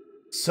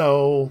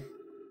 So,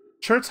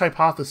 Chert's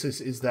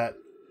hypothesis is that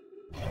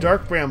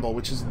Dark Bramble,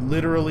 which is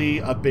literally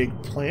a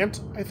big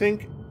plant, I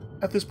think,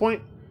 at this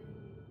point.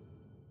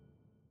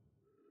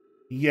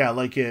 Yeah,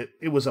 like it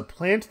was a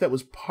plant that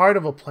was part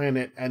of a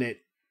planet, and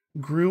it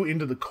grew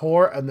into the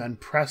core and then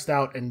pressed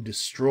out and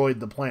destroyed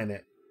the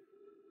planet,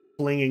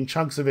 flinging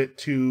chunks of it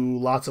to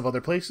lots of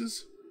other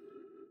places.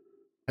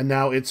 And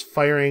now it's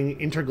firing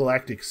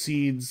intergalactic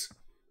seeds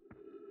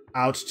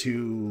out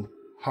to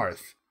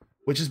Hearth,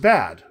 which is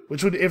bad.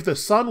 Which would, if the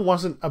sun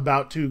wasn't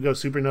about to go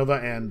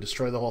supernova and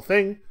destroy the whole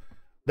thing,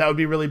 that would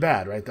be really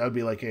bad, right? That would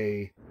be like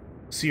a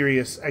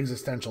serious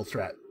existential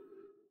threat.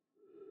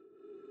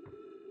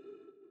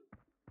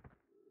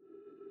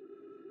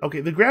 Okay,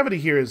 the gravity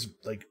here is,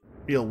 like,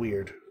 real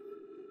weird.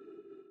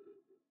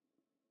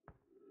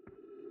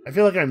 I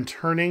feel like I'm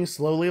turning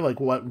slowly, like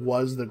what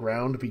was the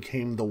ground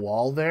became the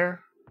wall there.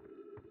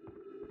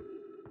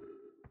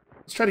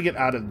 Let's try to get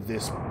out of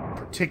this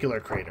particular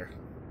crater.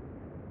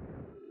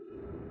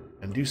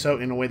 And do so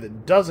in a way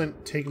that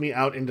doesn't take me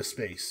out into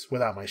space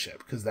without my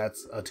ship, because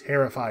that's a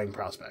terrifying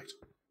prospect.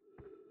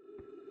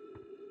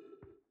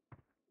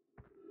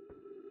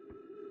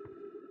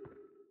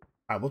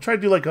 We'll try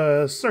to do like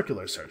a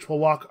circular search. We'll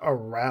walk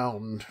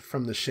around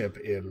from the ship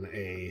in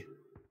a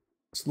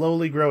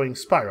slowly growing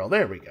spiral.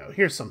 There we go.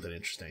 Here's something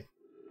interesting.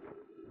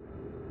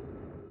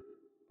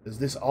 Is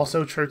this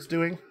also Chert's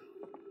doing?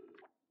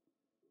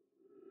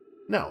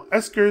 No.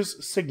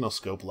 Esker's signal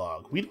scope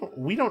log.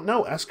 We don't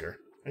know Esker.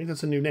 I think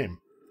that's a new name.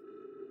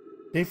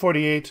 Day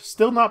 48.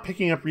 Still not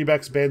picking up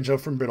Rebek's banjo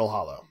from Brittle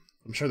Hollow.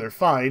 I'm sure they're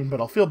fine,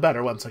 but I'll feel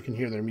better once I can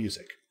hear their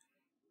music.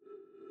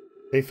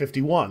 Day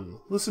 51.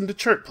 Listen to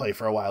Chert play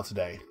for a while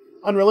today.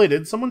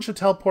 Unrelated, someone should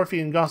tell Porphy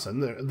and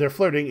Gosson their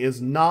flirting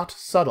is not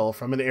subtle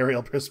from an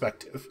aerial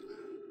perspective.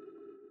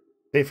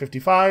 Day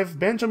 55.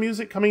 Banjo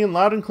music coming in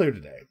loud and clear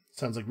today.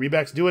 Sounds like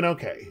Rebek's doing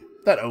okay.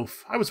 That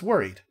oaf. I was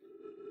worried.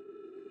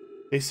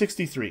 Day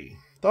 63.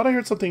 Thought I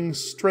heard something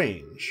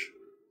strange.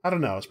 I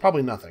don't know. It's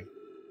probably nothing.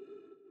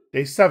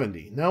 Day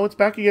 70. No, it's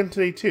back again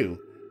today too.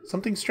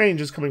 Something strange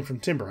is coming from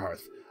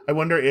Timberhearth. I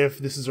wonder if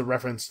this is a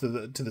reference to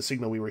the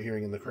signal we were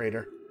hearing in the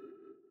crater.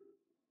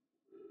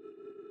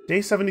 Day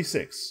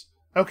 76.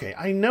 Okay,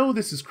 I know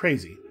this is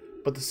crazy,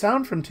 but the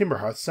sound from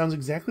Timberhearth sounds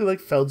exactly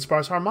like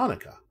Feldspar's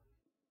harmonica.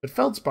 But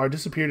Feldspar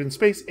disappeared in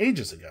space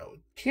ages ago.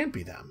 It can't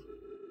be them.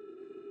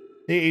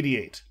 Day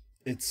 88.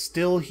 It's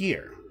still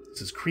here.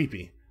 This is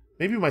creepy.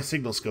 Maybe my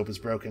signal scope is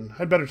broken.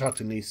 I'd better talk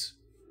to Nice.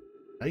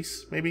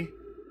 Nice, maybe?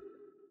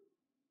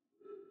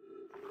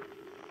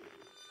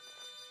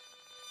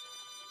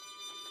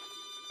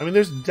 I mean,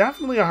 there's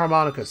definitely a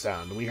harmonica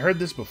sound. We heard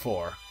this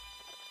before.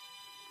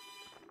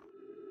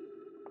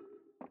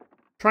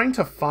 Trying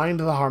to find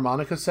the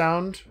harmonica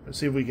sound,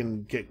 see if we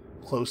can get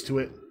close to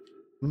it,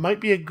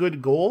 might be a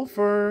good goal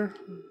for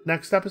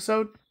next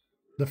episode.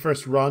 The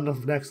first run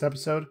of next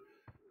episode.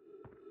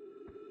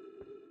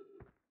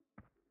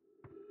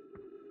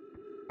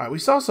 Alright, we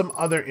saw some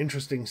other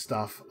interesting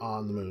stuff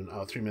on the moon.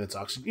 Oh, 3 minutes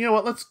oxygen. You know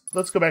what,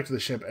 let's go back to the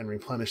ship and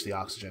replenish the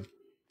oxygen.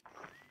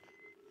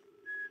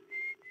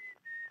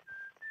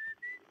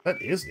 That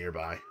is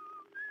nearby.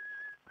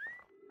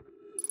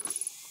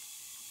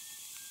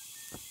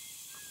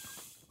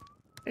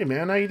 Hey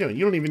man, how you doing?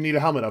 You don't even need a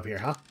helmet up here,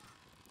 huh?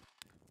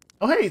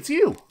 Oh hey, it's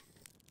you!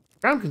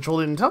 Ground control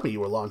didn't tell me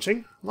you were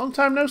launching. Long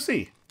time no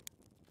see.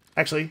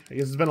 Actually, I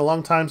guess it's been a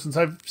long time since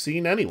I've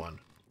seen anyone.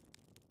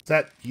 Is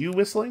that you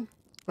whistling?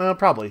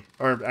 Probably.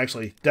 Or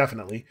actually,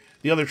 definitely.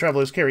 The other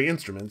travelers carry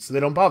instruments, so they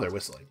don't bother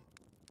whistling.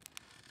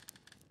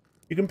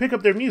 You can pick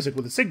up their music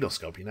with a signal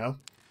scope, you know?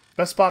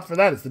 Best spot for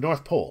that is the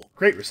North Pole.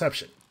 Great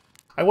reception.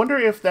 I wonder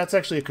if that's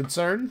actually a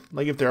concern,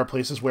 like if there are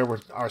places where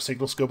our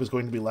signal scope is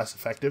going to be less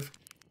effective.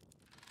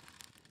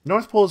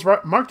 North Pole is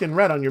marked in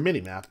red on your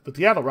mini-map, but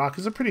the Adel Rock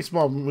is a pretty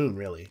small moon,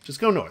 really. Just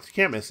go north. You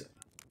can't miss it.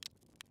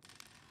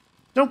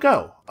 Don't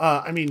go.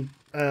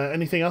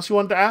 Anything else you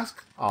wanted to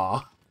ask?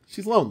 Aw,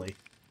 she's lonely.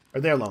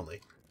 Or they're lonely.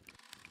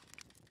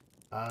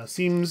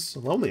 Seems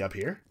lonely up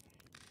here.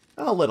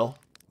 A little.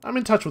 I'm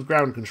in touch with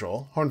ground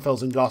control,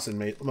 Hornfels and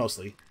Gossin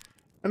mostly,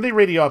 and they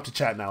radio up to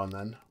chat now and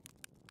then.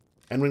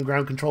 And when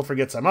ground control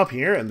forgets I'm up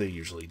here, and they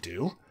usually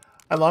do,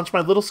 I launch my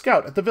little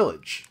scout at the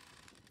village.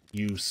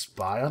 You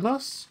spy on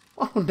us?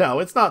 Oh no,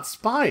 it's not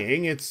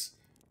spying, it's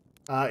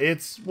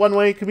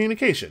one-way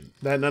communication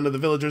that none of the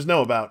villagers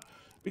know about,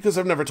 because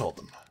I've never told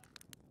them.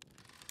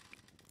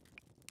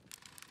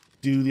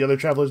 Do the other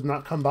travelers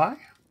not come by?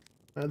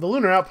 The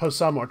lunar outpost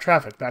saw more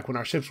traffic back when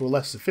our ships were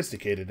less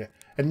sophisticated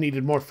and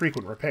needed more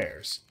frequent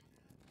repairs.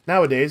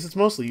 Nowadays, it's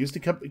mostly used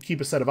to keep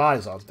a set of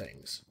eyes on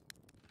things.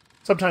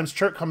 Sometimes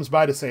Chirk comes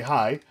by to say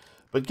hi,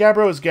 but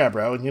Gabbro is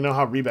Gabbro, and you know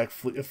how Rebec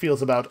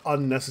feels about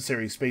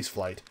unnecessary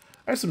spaceflight.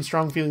 I have some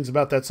strong feelings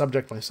about that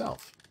subject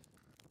myself.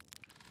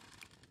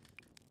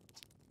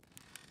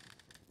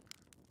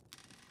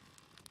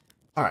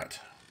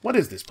 Alright, what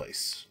is this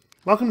place?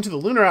 Welcome to the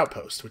Lunar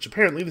Outpost, which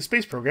apparently the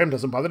space program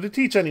doesn't bother to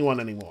teach anyone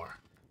anymore.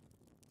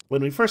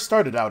 When we first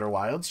started Outer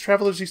Wilds,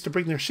 travelers used to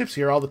bring their ships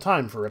here all the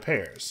time for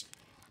repairs.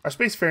 Our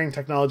spacefaring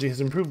technology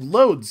has improved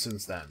loads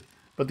since then,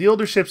 but the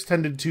older ships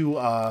tended to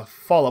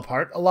fall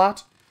apart a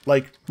lot,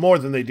 like more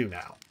than they do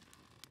now.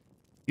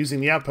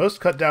 Using the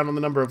outpost cut down on the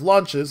number of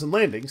launches and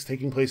landings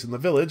taking place in the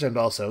village and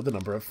also the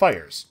number of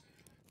fires.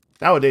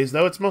 Nowadays,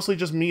 though, it's mostly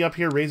just me up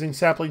here raising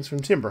saplings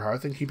from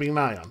Timberhearth and keeping an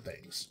eye on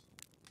things.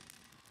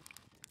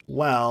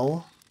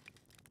 Well,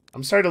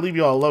 I'm sorry to leave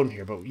you all alone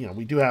here, but, you know,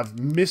 we do have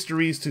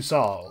mysteries to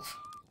solve.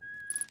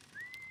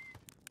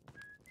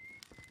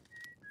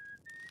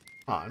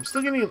 I'm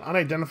still getting an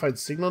unidentified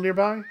signal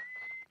nearby?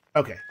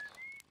 Okay.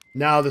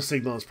 Now the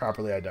signal is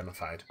properly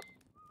identified.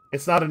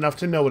 It's not enough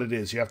to know what it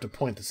is. You have to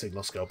point the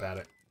signal scope at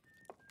it.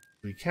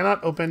 We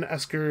cannot open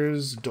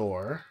Esker's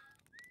door.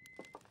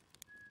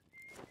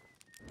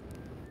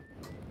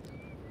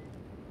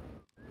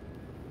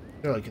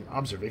 Is there like an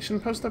observation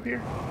post up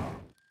here?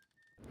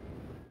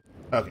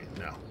 Okay,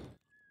 no.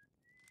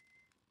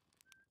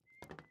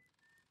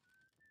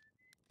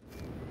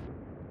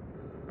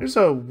 There's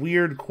a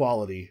weird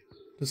quality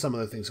to some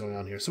of the things going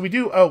on here. So we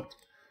do... Oh!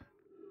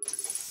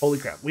 Holy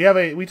crap. We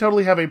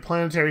totally have a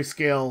planetary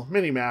scale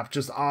mini-map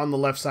just on the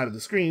left side of the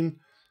screen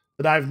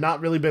that I've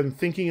not really been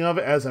thinking of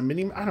as a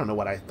mini... I don't know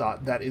what I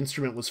thought that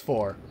instrument was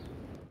for.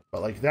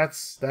 But, like,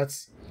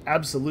 that's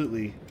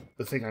absolutely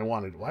the thing I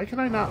wanted. Why can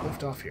I not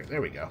lift off here?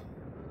 There we go.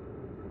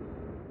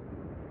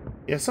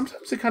 Yeah,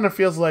 sometimes it kind of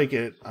feels like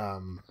it,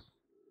 kind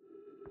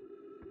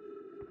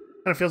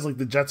of feels like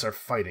the jets are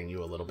fighting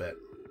you a little bit.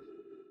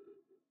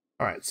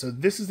 Alright, so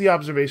this is the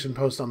observation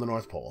post on the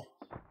North Pole.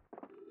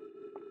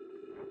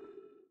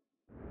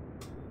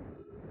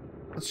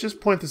 Let's just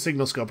point the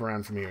signal scope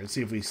around from here and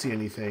see if we see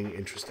anything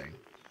interesting.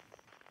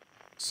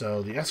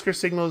 So the Esker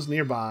signal is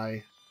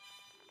nearby.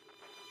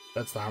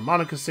 That's the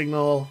harmonica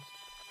signal.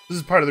 This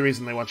is part of the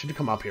reason they want you to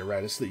come up here,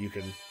 right? Is so that you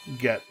can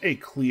get a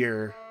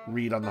clear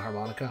read on the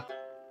harmonica.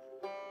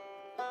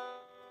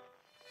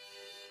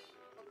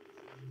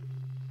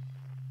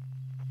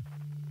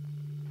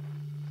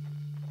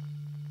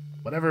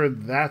 Whatever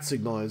that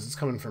signal is, it's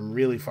coming from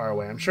really far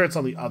away. I'm sure it's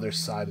on the other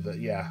side of the...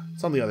 Yeah,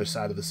 it's on the other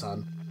side of the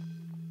sun.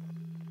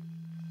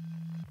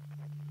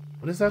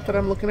 What is that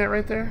I'm looking at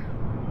right there?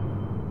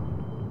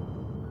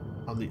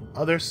 On the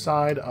other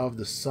side of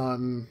the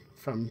sun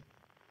from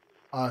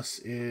us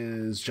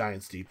is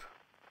Giant's Deep.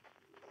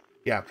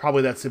 Yeah,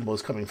 probably that symbol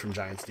is coming from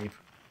Giant's Deep.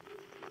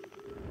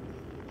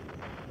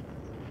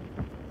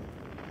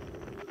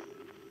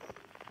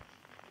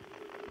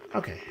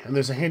 Okay, and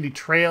there's a handy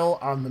trail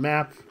on the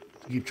map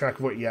to keep track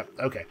of what... Yep,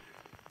 okay.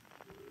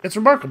 It's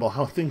remarkable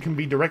how a thing can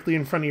be directly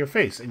in front of your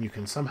face, and you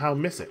can somehow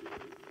miss it.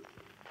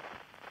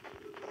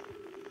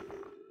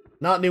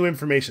 Not new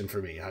information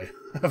for me. I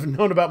have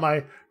known about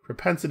my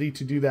propensity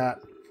to do that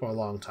for a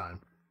long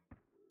time.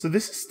 So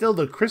this is still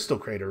the crystal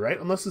crater, right?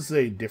 Unless this is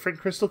a different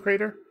crystal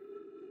crater?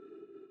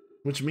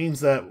 Which means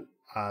that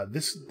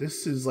this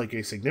is like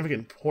a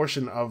significant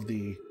portion of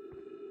the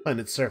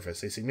planet's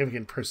surface. A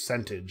significant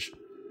percentage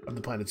of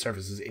the planet's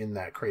surface is in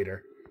that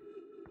crater.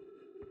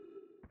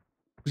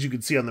 As you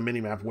can see on the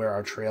minimap where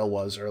our trail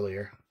was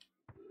earlier.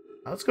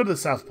 Now let's go to the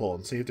South Pole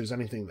and see if there's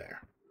anything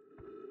there.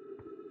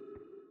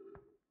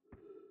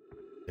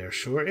 There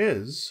sure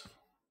is.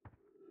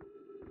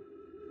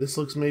 This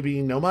looks maybe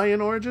Nomai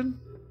in origin?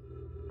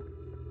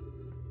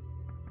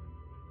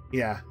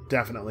 Yeah,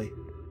 definitely.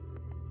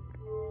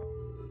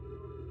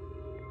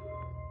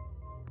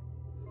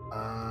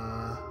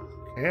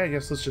 Okay, I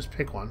guess let's just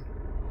pick one.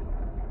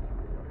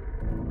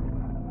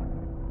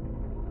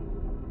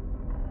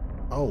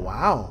 Oh,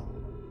 wow.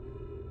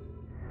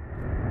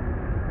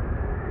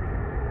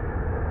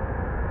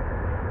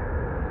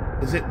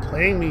 Is it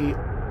playing me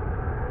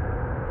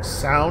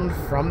sound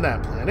from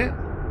that planet?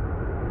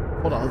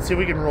 Hold on, let's see if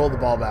we can roll the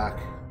ball back.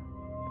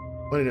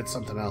 Point it at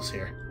something else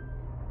here.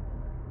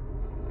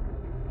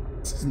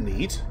 This is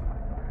neat.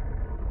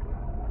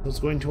 So it's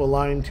going to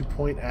align to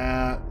point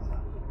at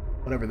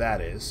whatever that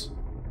is.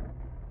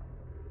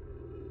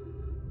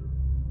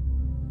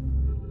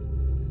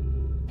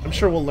 I'm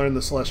sure we'll learn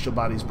the celestial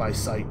bodies by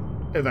sight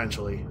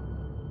eventually.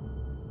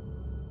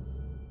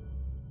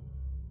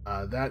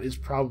 That is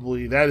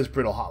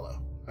Brittle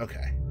Hollow.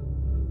 Okay.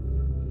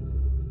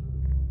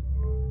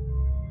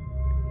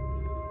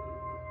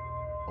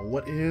 Well,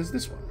 what is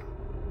this one?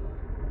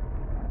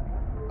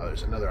 Oh,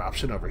 there's another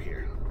option over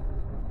here.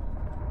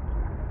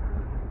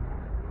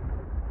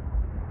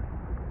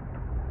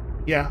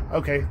 Yeah,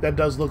 okay, that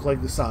does look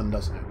like the sun,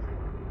 doesn't it?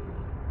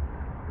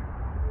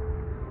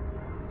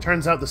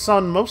 Turns out the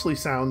sun mostly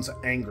sounds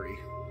angry.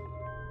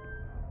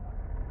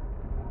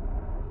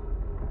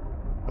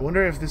 I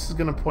wonder if this is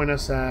going to point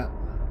us at...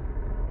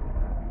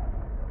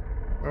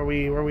 Where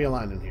are we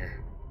aligning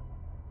here?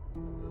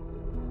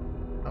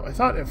 Oh, I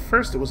thought at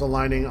first it was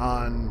aligning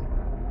on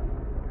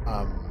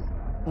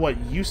what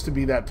used to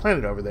be that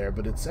planet over there,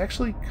 but it's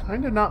actually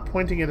kind of not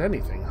pointing at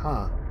anything,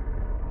 huh?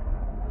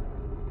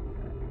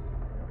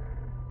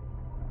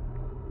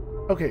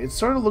 Okay, it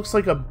sort of looks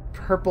like a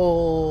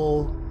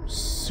purple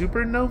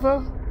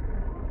supernova?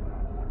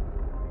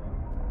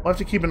 We'll have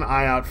to keep an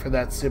eye out for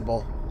that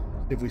symbol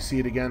if we see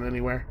it again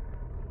anywhere.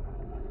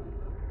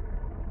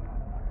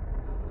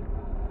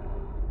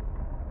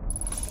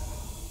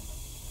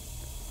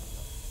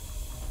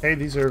 Hey,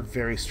 these are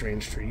very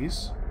strange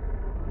trees.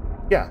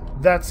 Yeah,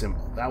 that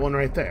symbol. That one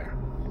right there.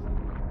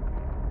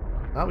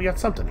 Well, we got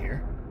something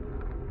here.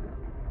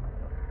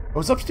 I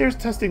was upstairs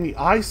testing the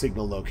eye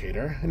signal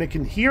locator, and it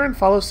can hear and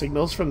follow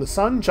signals from the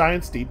sun,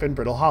 Giant's Deep, and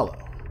Brittle Hollow.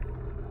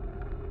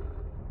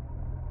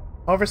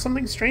 However,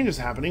 something strange is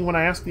happening when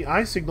I ask the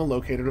eye signal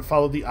locator to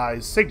follow the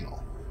eye's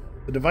signal.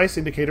 The device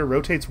indicator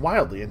rotates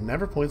wildly and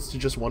never points to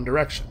just one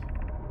direction.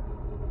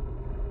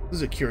 This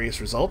is a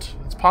curious result.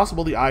 It's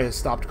possible the eye has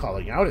stopped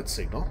calling out its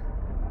signal.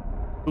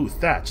 Ooh,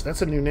 Thatch.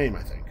 That's a new name,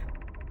 I think.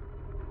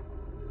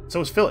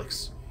 So is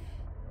Felix.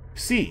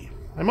 C.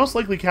 I most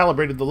likely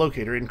calibrated the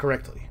locator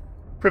incorrectly.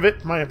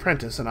 Privet, my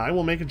apprentice, and I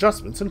will make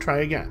adjustments and try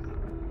again.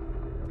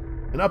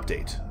 An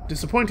update.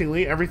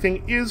 Disappointingly,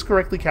 everything is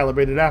correctly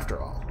calibrated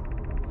after all.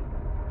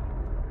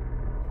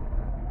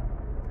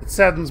 It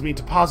saddens me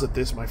to posit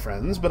this, my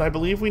friends, but I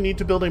believe we need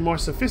to build a more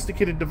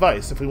sophisticated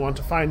device if we want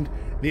to find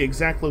the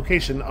exact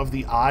location of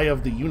the Eye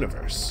of the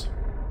Universe.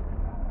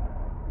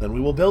 Then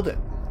we will build it.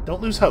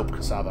 Don't lose hope,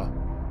 Cassava.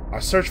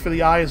 Our search for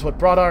the Eye is what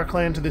brought our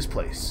clan to this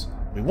place.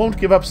 We won't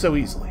give up so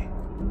easily.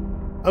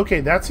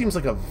 Okay, that seems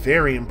like a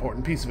very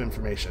important piece of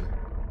information.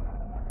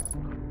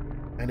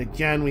 And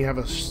again, we have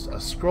a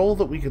scroll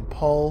that we could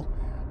pull.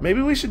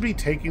 Maybe we should be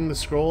taking the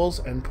scrolls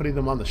and putting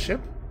them on the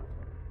ship?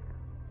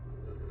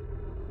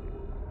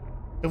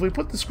 If we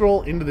put the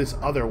scroll into this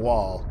other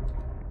wall,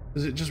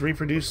 does it just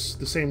reproduce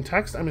the same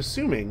text? I'm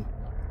assuming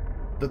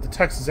that the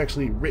text is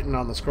actually written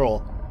on the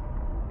scroll.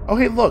 Oh,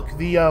 hey, look,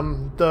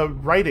 the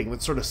writing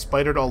that's sort of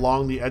spidered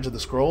along the edge of the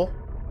scroll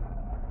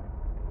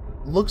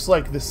looks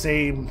like the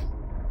same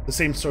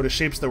sort of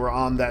shapes that were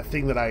on that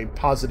thing that I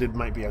posited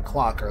might be a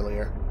clock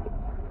earlier.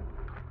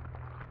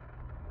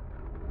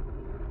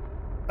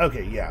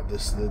 Okay, yeah,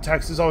 the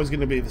text is always going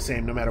to be the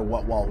same no matter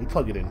what wall we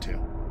plug it into.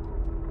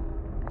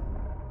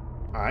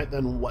 Alright,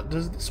 then what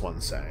does this one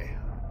say?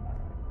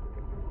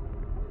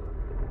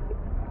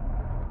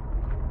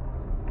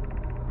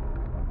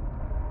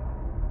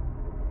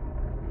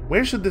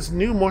 Where should this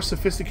new, more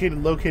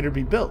sophisticated locator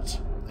be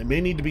built? It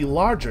may need to be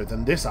larger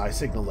than this eye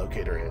signal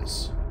locator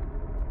is.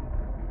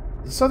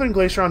 The southern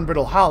glacier on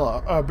Brittle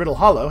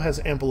Hollow has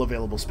ample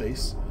available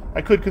space.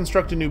 I could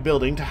construct a new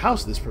building to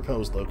house this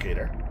proposed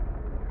locator.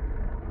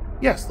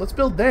 Yes, let's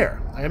build there.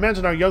 I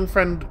imagine our young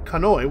friend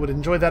Kanoi would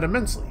enjoy that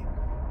immensely.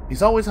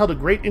 He's always held a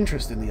great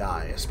interest in the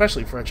eye,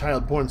 especially for a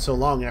child born so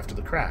long after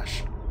the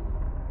crash.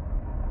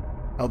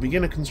 I'll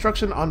begin a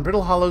construction on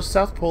Brittle Hollow's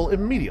South Pole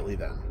immediately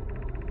then.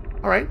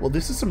 Alright, well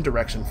this is some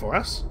direction for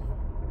us.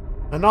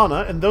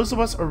 Anana and those of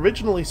us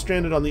originally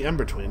stranded on the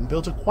Ember Twin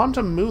built a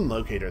quantum moon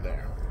locator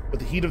there, but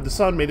the heat of the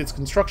sun made its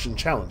construction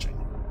challenging.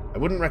 I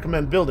wouldn't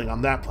recommend building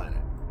on that planet.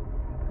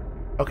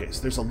 Okay,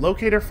 so there's a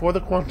locator for the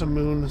quantum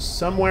moon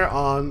somewhere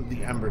on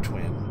the Ember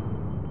Twin.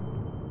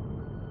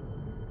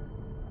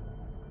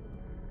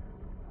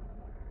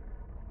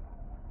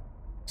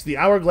 So the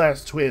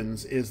Hourglass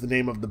Twins is the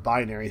name of the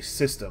binary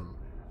system.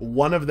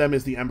 One of them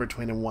is the Ember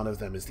Twin and one of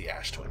them is the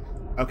Ash Twin.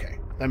 Okay,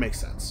 that makes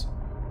sense.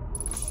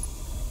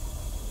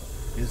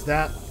 Is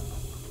that...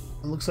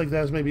 It looks like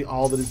that is maybe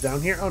all that is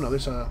down here. Oh no,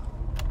 there's a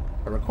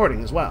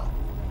recording as well.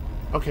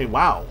 Okay,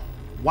 wow.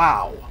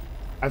 Wow.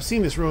 I've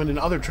seen this ruin in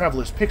other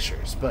travelers'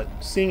 pictures, but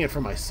seeing it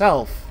for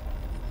myself,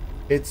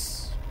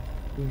 it's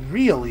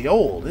really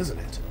old, isn't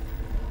it?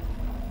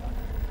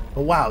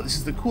 Oh wow, this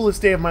is the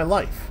coolest day of my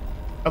life.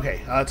 Okay,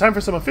 time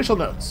for some official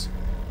notes.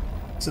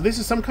 So this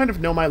is some kind of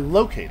Nomai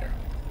locator.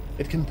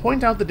 It can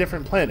point out the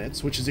different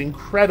planets, which is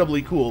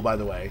incredibly cool, by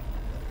the way.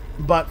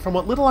 But from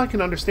what little I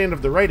can understand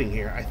of the writing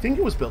here, I think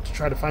it was built to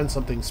try to find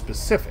something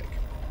specific.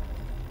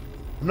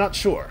 I'm not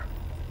sure.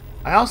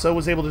 I also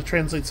was able to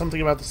translate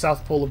something about the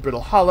South Pole of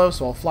Brittle Hollow,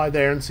 so I'll fly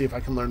there and see if I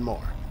can learn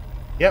more.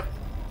 Yep,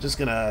 just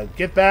gonna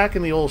get back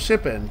in the old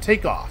ship and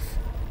take off.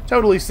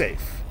 Totally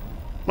safe.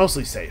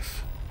 Mostly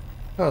safe.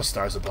 Oh,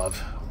 stars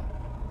above.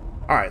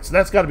 Alright, so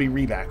that's gotta be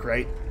Reback,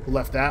 right? Who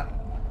left that?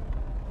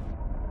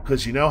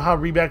 Because you know how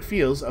Reback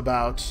feels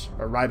about,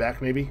 or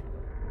Ryback maybe,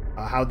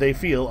 how they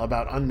feel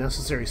about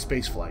unnecessary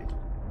spaceflight.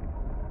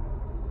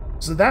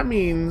 So that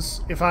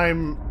means, if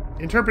I'm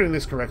interpreting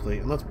this correctly,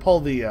 and let's pull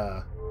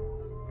the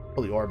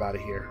orb out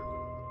of here.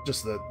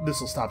 Just that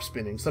this will stop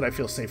spinning, so that I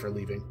feel safer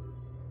leaving.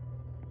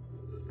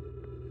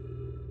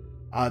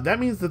 That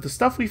means that the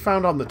stuff we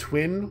found on the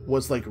Twin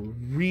was, like,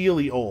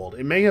 really old.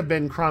 It may have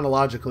been,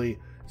 chronologically,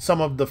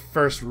 some of the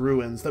first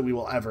ruins that we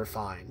will ever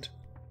find.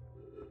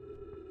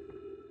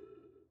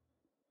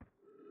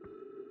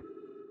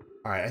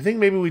 Alright, I think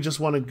maybe we just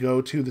want to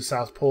go to the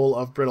South Pole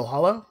of Brittle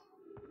Hollow.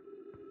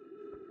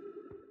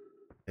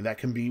 And that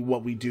can be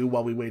what we do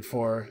while we wait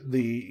for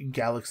the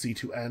galaxy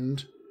to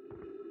end.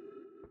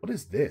 What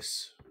is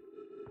this?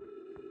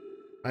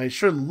 It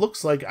sure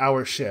looks like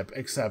our ship,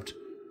 except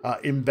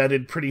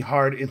embedded pretty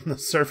hard in the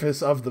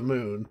surface of the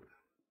moon.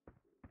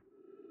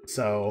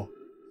 So,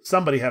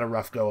 somebody had a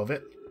rough go of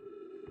it.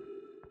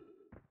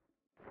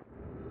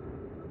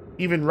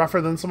 Even rougher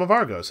than some of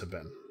Argo's have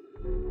been.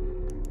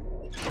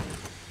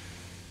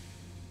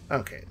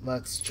 Okay,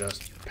 let's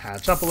just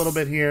patch up a little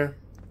bit here.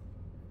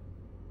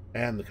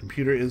 And the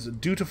computer is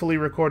dutifully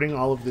recording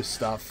all of this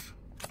stuff.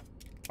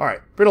 Alright,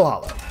 Brittle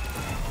Hollow.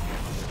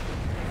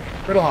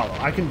 Brittle Hollow,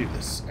 I can do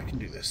this. I can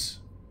do this.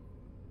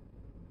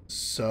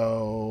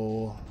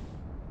 So...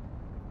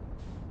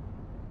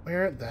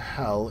 where the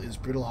hell is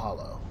Brittle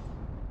Hollow?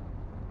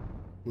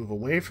 Move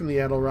away from the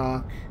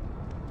Edelrock.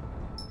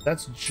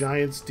 That's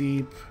Giant's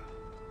Deep.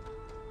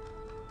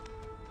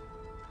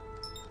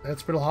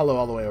 That's Brittle Hollow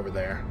all the way over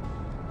there.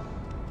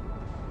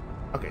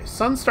 Okay,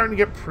 sun's starting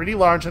to get pretty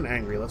large and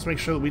angry. Let's make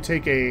sure that we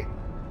take a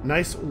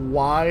nice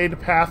wide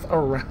path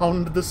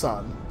around the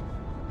sun.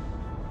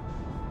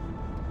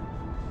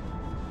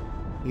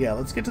 Yeah,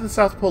 let's get to the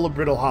South Pole of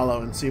Brittle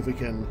Hollow and see if we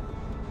can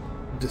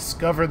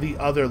discover the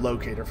other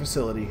locator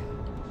facility.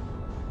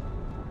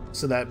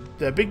 So that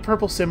big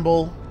purple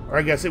symbol, or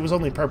I guess it was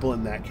only purple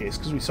in that case,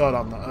 because we saw it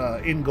on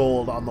the, in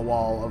gold on the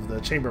wall of the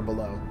chamber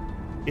below,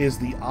 is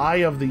the Eye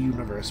of the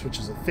Universe, which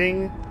is a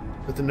thing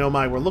that the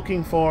Nomai were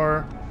looking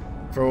for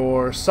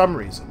some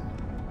reason.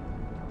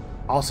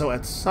 Also,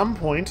 at some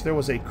point, there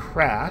was a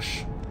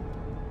crash.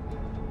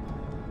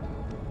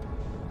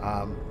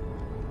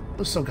 It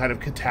was some kind of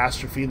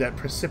catastrophe that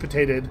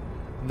precipitated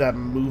them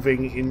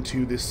moving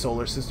into this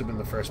solar system in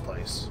the first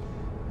place.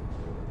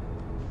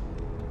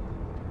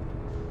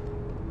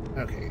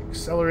 Okay,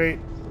 accelerate.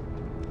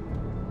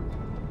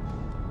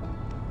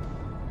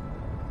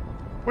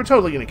 We're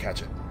totally gonna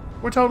catch it.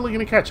 We're totally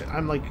gonna catch it.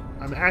 I'm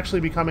actually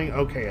becoming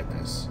okay at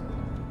this.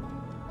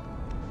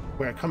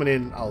 We're coming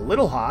in a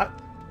little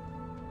hot.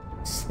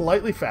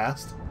 Slightly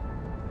fast.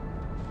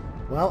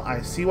 Well,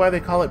 I see why they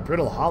call it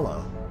Brittle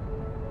Hollow.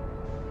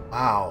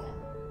 Wow.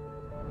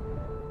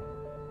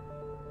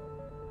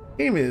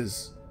 Game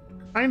is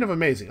kind of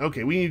amazing.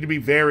 Okay, we need to be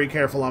very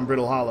careful on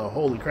Brittle Hollow.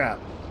 Holy crap.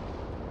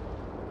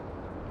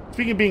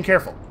 Speaking of being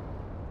careful.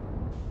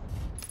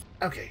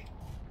 Okay.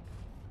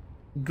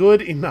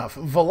 Good enough.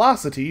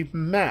 Velocity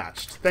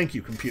matched. Thank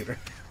you, computer.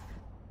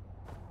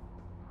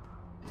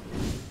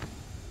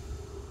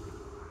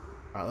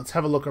 Alright, let's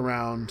have a look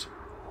around.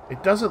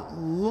 It doesn't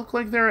look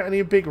like there are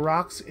any big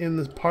rocks in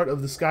the part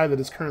of the sky that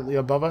is currently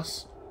above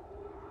us,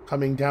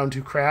 coming down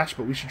to crash,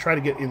 but we should try to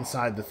get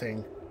inside the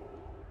thing.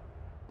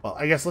 Well,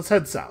 I guess let's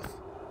head south.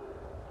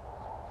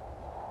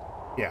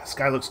 Yeah,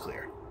 sky looks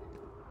clear.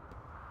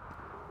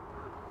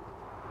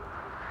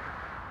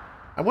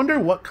 I wonder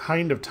what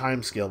kind of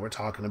time scale we're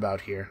talking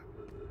about here.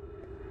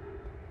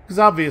 Because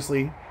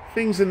obviously,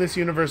 things in this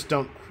universe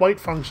don't quite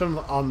function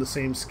on the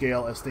same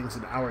scale as things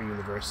in our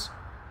universe.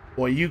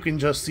 Boy, you can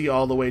just see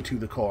all the way to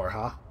the core,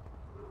 huh?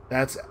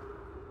 That's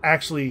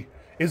actually...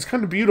 It's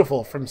kind of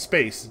beautiful from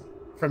space.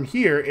 From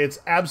here, it's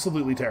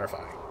absolutely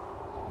terrifying.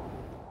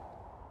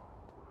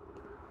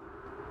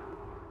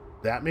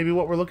 That may be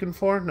what we're looking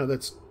for? No,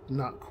 that's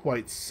not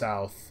quite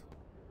south.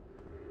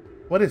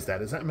 What is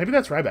that? Is that... Maybe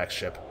that's Ryback's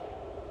ship.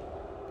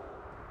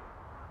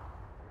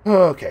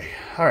 Okay,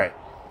 alright.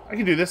 I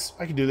can do this.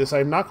 I can do this.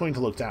 I'm not going to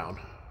look down.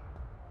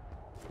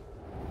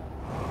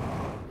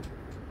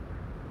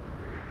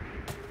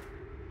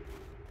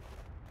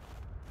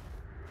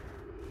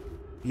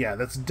 Yeah,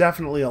 that's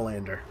definitely a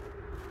lander.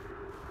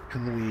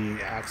 Can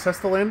we access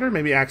the lander?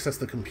 Maybe access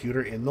the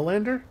computer in the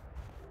lander?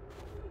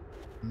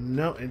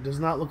 No, it does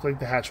not look like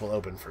the hatch will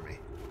open for me.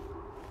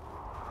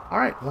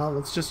 Alright, well,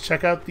 let's just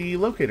check out the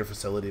locator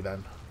facility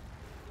then.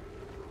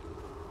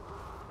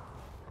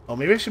 Oh,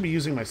 maybe I should be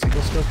using my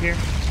single scope here?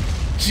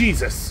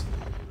 Jesus!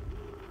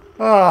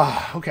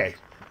 Ah, okay.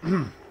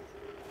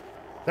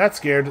 That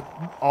scared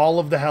all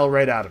of the hell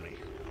right out of me.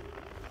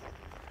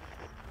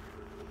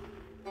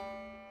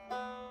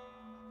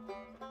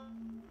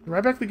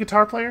 Ryback the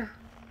guitar player?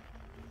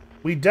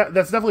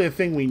 That's definitely a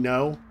thing we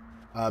know,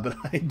 but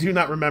I do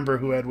not remember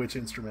who had which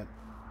instrument.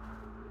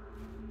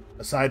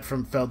 Aside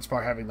from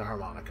Feldspar having the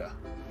harmonica.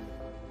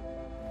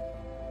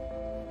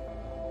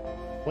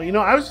 Well, you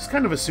know, I was just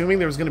kind of assuming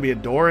there was going to be a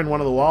door in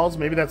one of the walls.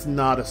 Maybe that's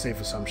not a safe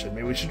assumption.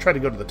 Maybe we should try to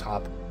go to the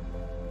top.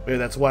 Maybe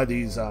that's why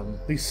these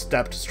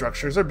stepped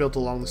structures are built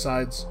along the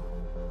sides.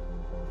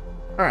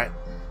 Alright.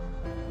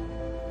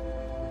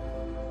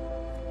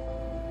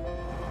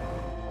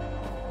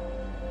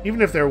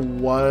 Even if there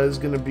was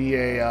going to be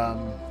a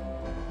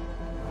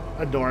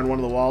door in one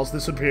of the walls,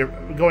 this would be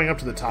going up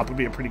to the top would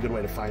be a pretty good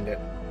way to find it.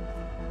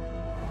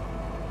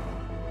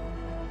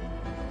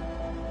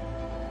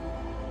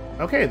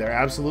 Okay, there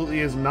absolutely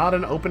is not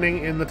an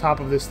opening in the top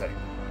of this thing.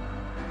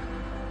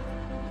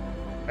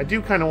 I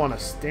do kind of want to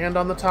stand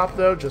on the top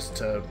though, just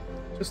to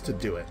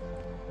do it.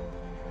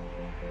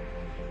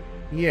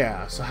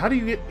 Yeah, so how do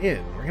you get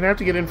in? We're gonna have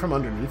to get in from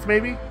underneath,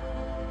 maybe?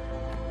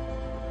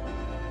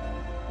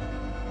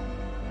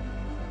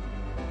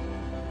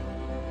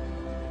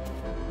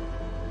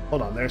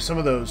 Hold on, there's some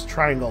of those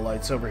triangle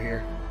lights over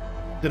here.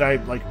 Did I,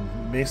 like,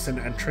 miss an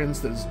entrance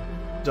that is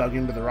dug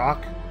into the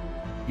rock?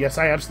 Yes,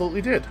 I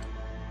absolutely did.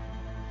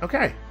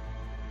 Okay.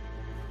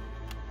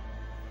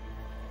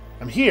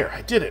 I'm here.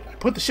 I did it. I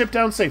put the ship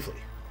down safely.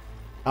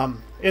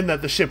 In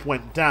that the ship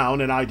went down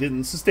and I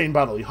didn't sustain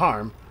bodily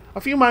harm. A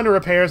few minor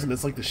repairs and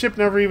it's like the ship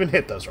never even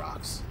hit those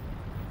rocks.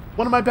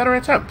 One of my better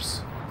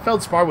attempts.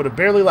 Feldspar would have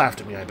barely laughed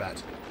at me, I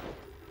bet.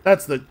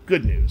 That's the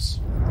good news.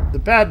 The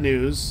bad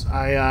news,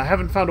 I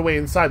haven't found a way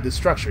inside this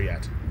structure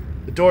yet.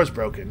 The door's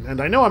broken,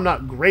 and I know I'm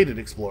not great at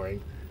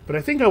exploring, but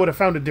I think I would have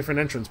found a different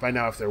entrance by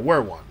now if there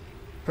were one.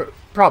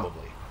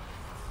 Probably.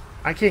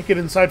 I can't get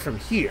inside from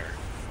here,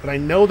 but I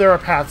know there are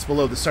paths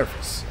below the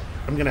surface.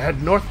 I'm gonna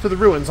head north to the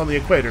ruins on the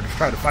equator to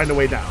try to find a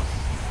way down.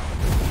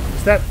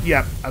 Is that...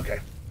 yeah, okay.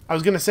 I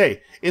was gonna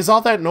say, is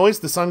all that noise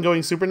the sun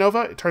going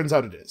supernova? It turns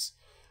out it is.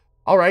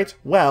 Alright,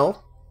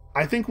 well,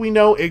 I think we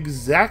know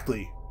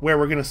exactly where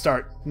we're gonna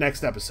start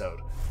next episode.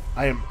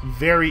 I am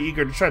very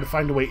eager to try to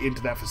find a way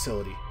into that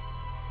facility.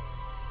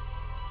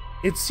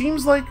 It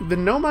seems like the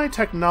Nomai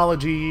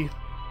technology...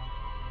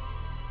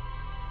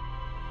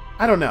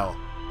 I don't know.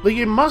 Like,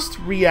 it must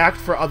react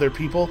for other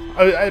people.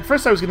 At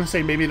first I was going to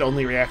say maybe it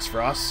only reacts for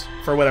us,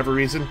 for whatever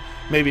reason.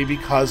 Maybe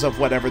because of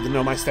whatever the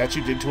Nomai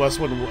statue did to us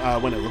when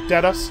it looked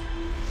at us.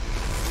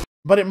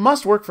 But it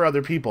must work for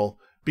other people,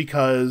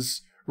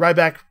 because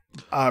Ryback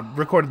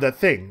recorded that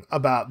thing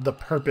about the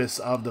purpose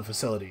of the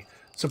facility.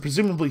 So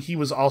presumably he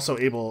was also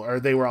able, or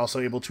they were also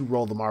able to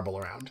roll the marble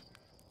around.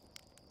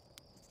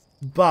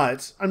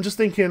 But I'm just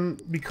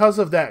thinking, because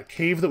of that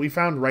cave that we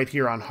found right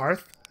here on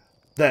Hearth,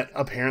 that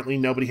apparently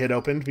nobody had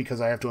opened,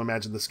 because I have to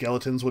imagine the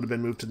skeletons would have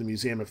been moved to the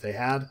museum if they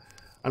had,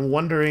 I'm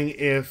wondering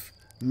if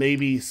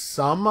maybe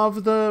some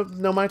of the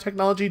Nomai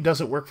technology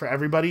doesn't work for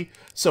everybody,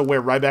 so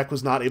where Ryback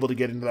was not able to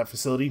get into that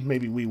facility,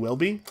 maybe we will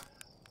be.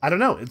 I don't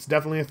know, it's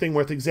definitely a thing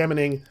worth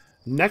examining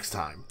next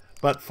time.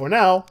 But for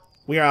now,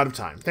 we are out of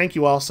time. Thank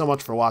you all so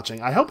much for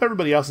watching. I hope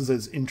everybody else is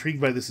as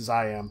intrigued by this as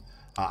I am.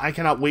 I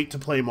cannot wait to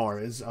play more.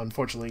 It's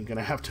unfortunately going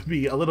to have to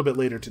be a little bit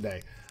later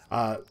today.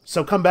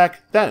 So come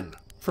back then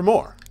for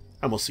more,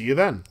 and we'll see you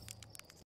then.